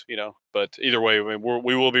raids, but either way, I mean,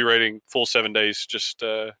 we will be raiding full 7 days. Just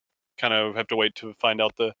kind of have to wait to find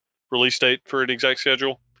out the release date for an exact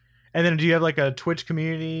schedule. And then do you have like a Twitch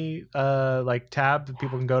community like tab that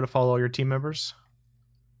people can go to follow all your team members?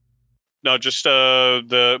 No, just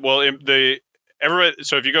everybody.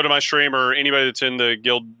 So if you go to my stream, or anybody that's in the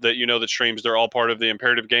guild that that streams, they're all part of the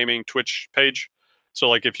Imperative Gaming Twitch page. So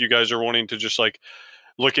like if you guys are wanting to just like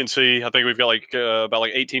look and see, I think we've got like about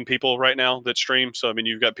 18 people right now that stream. So I mean,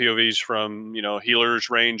 you've got POVs from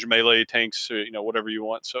healers, range, melee, tanks, whatever you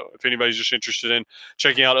want. So if anybody's just interested in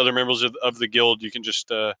checking out other members of the guild, you can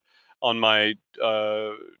just on my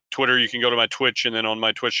Twitter, you can go to my Twitch, and then on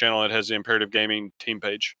my Twitch channel, it has the Imperative Gaming team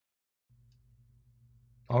page.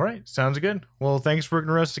 All right, sounds good. Well, thanks,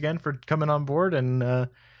 Rignaros, again for coming on board, and I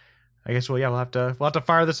guess we'll have to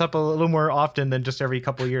fire this up a little more often than just every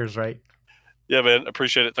couple of years, right? Yeah, man,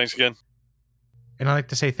 appreciate it. Thanks again. And I'd like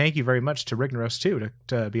to say thank you very much to Rignaros too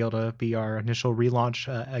to be able to be our initial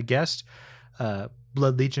relaunch guest.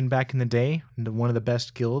 Blood Legion back in the day, one of the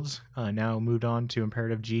best guilds, now moved on to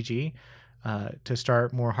Imperative GG to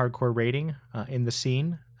start more hardcore raiding in the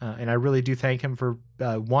scene. And I really do thank him for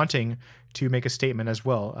wanting to make a statement as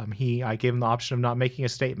well. I gave him the option of not making a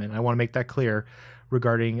statement. I want to make that clear.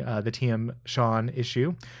 regarding the TM Sean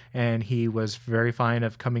issue, and he was very fine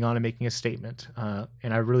of coming on and making a statement.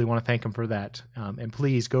 And I really want to thank him for that. And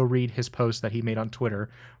please go read his post that he made on Twitter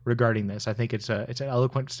regarding this. I think it's an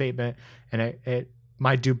eloquent statement, and it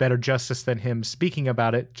might do better justice than him speaking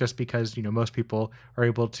about it, just because, you know, most people are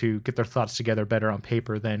able to get their thoughts together better on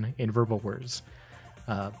paper than in verbal words.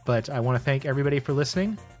 But I want to thank everybody for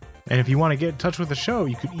listening. And if you want to get in touch with the show,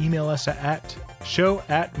 you can email us at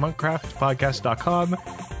show@monkcraftpodcast.com,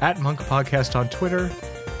 @monkpodcast on Twitter.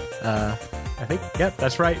 I think, yep,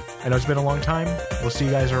 that's right. I know it's been a long time. We'll see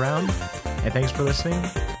you guys around. And thanks for listening.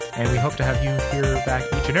 And we hope to have you here back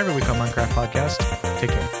each and every week on Minecraft Podcast.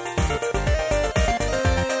 Take care.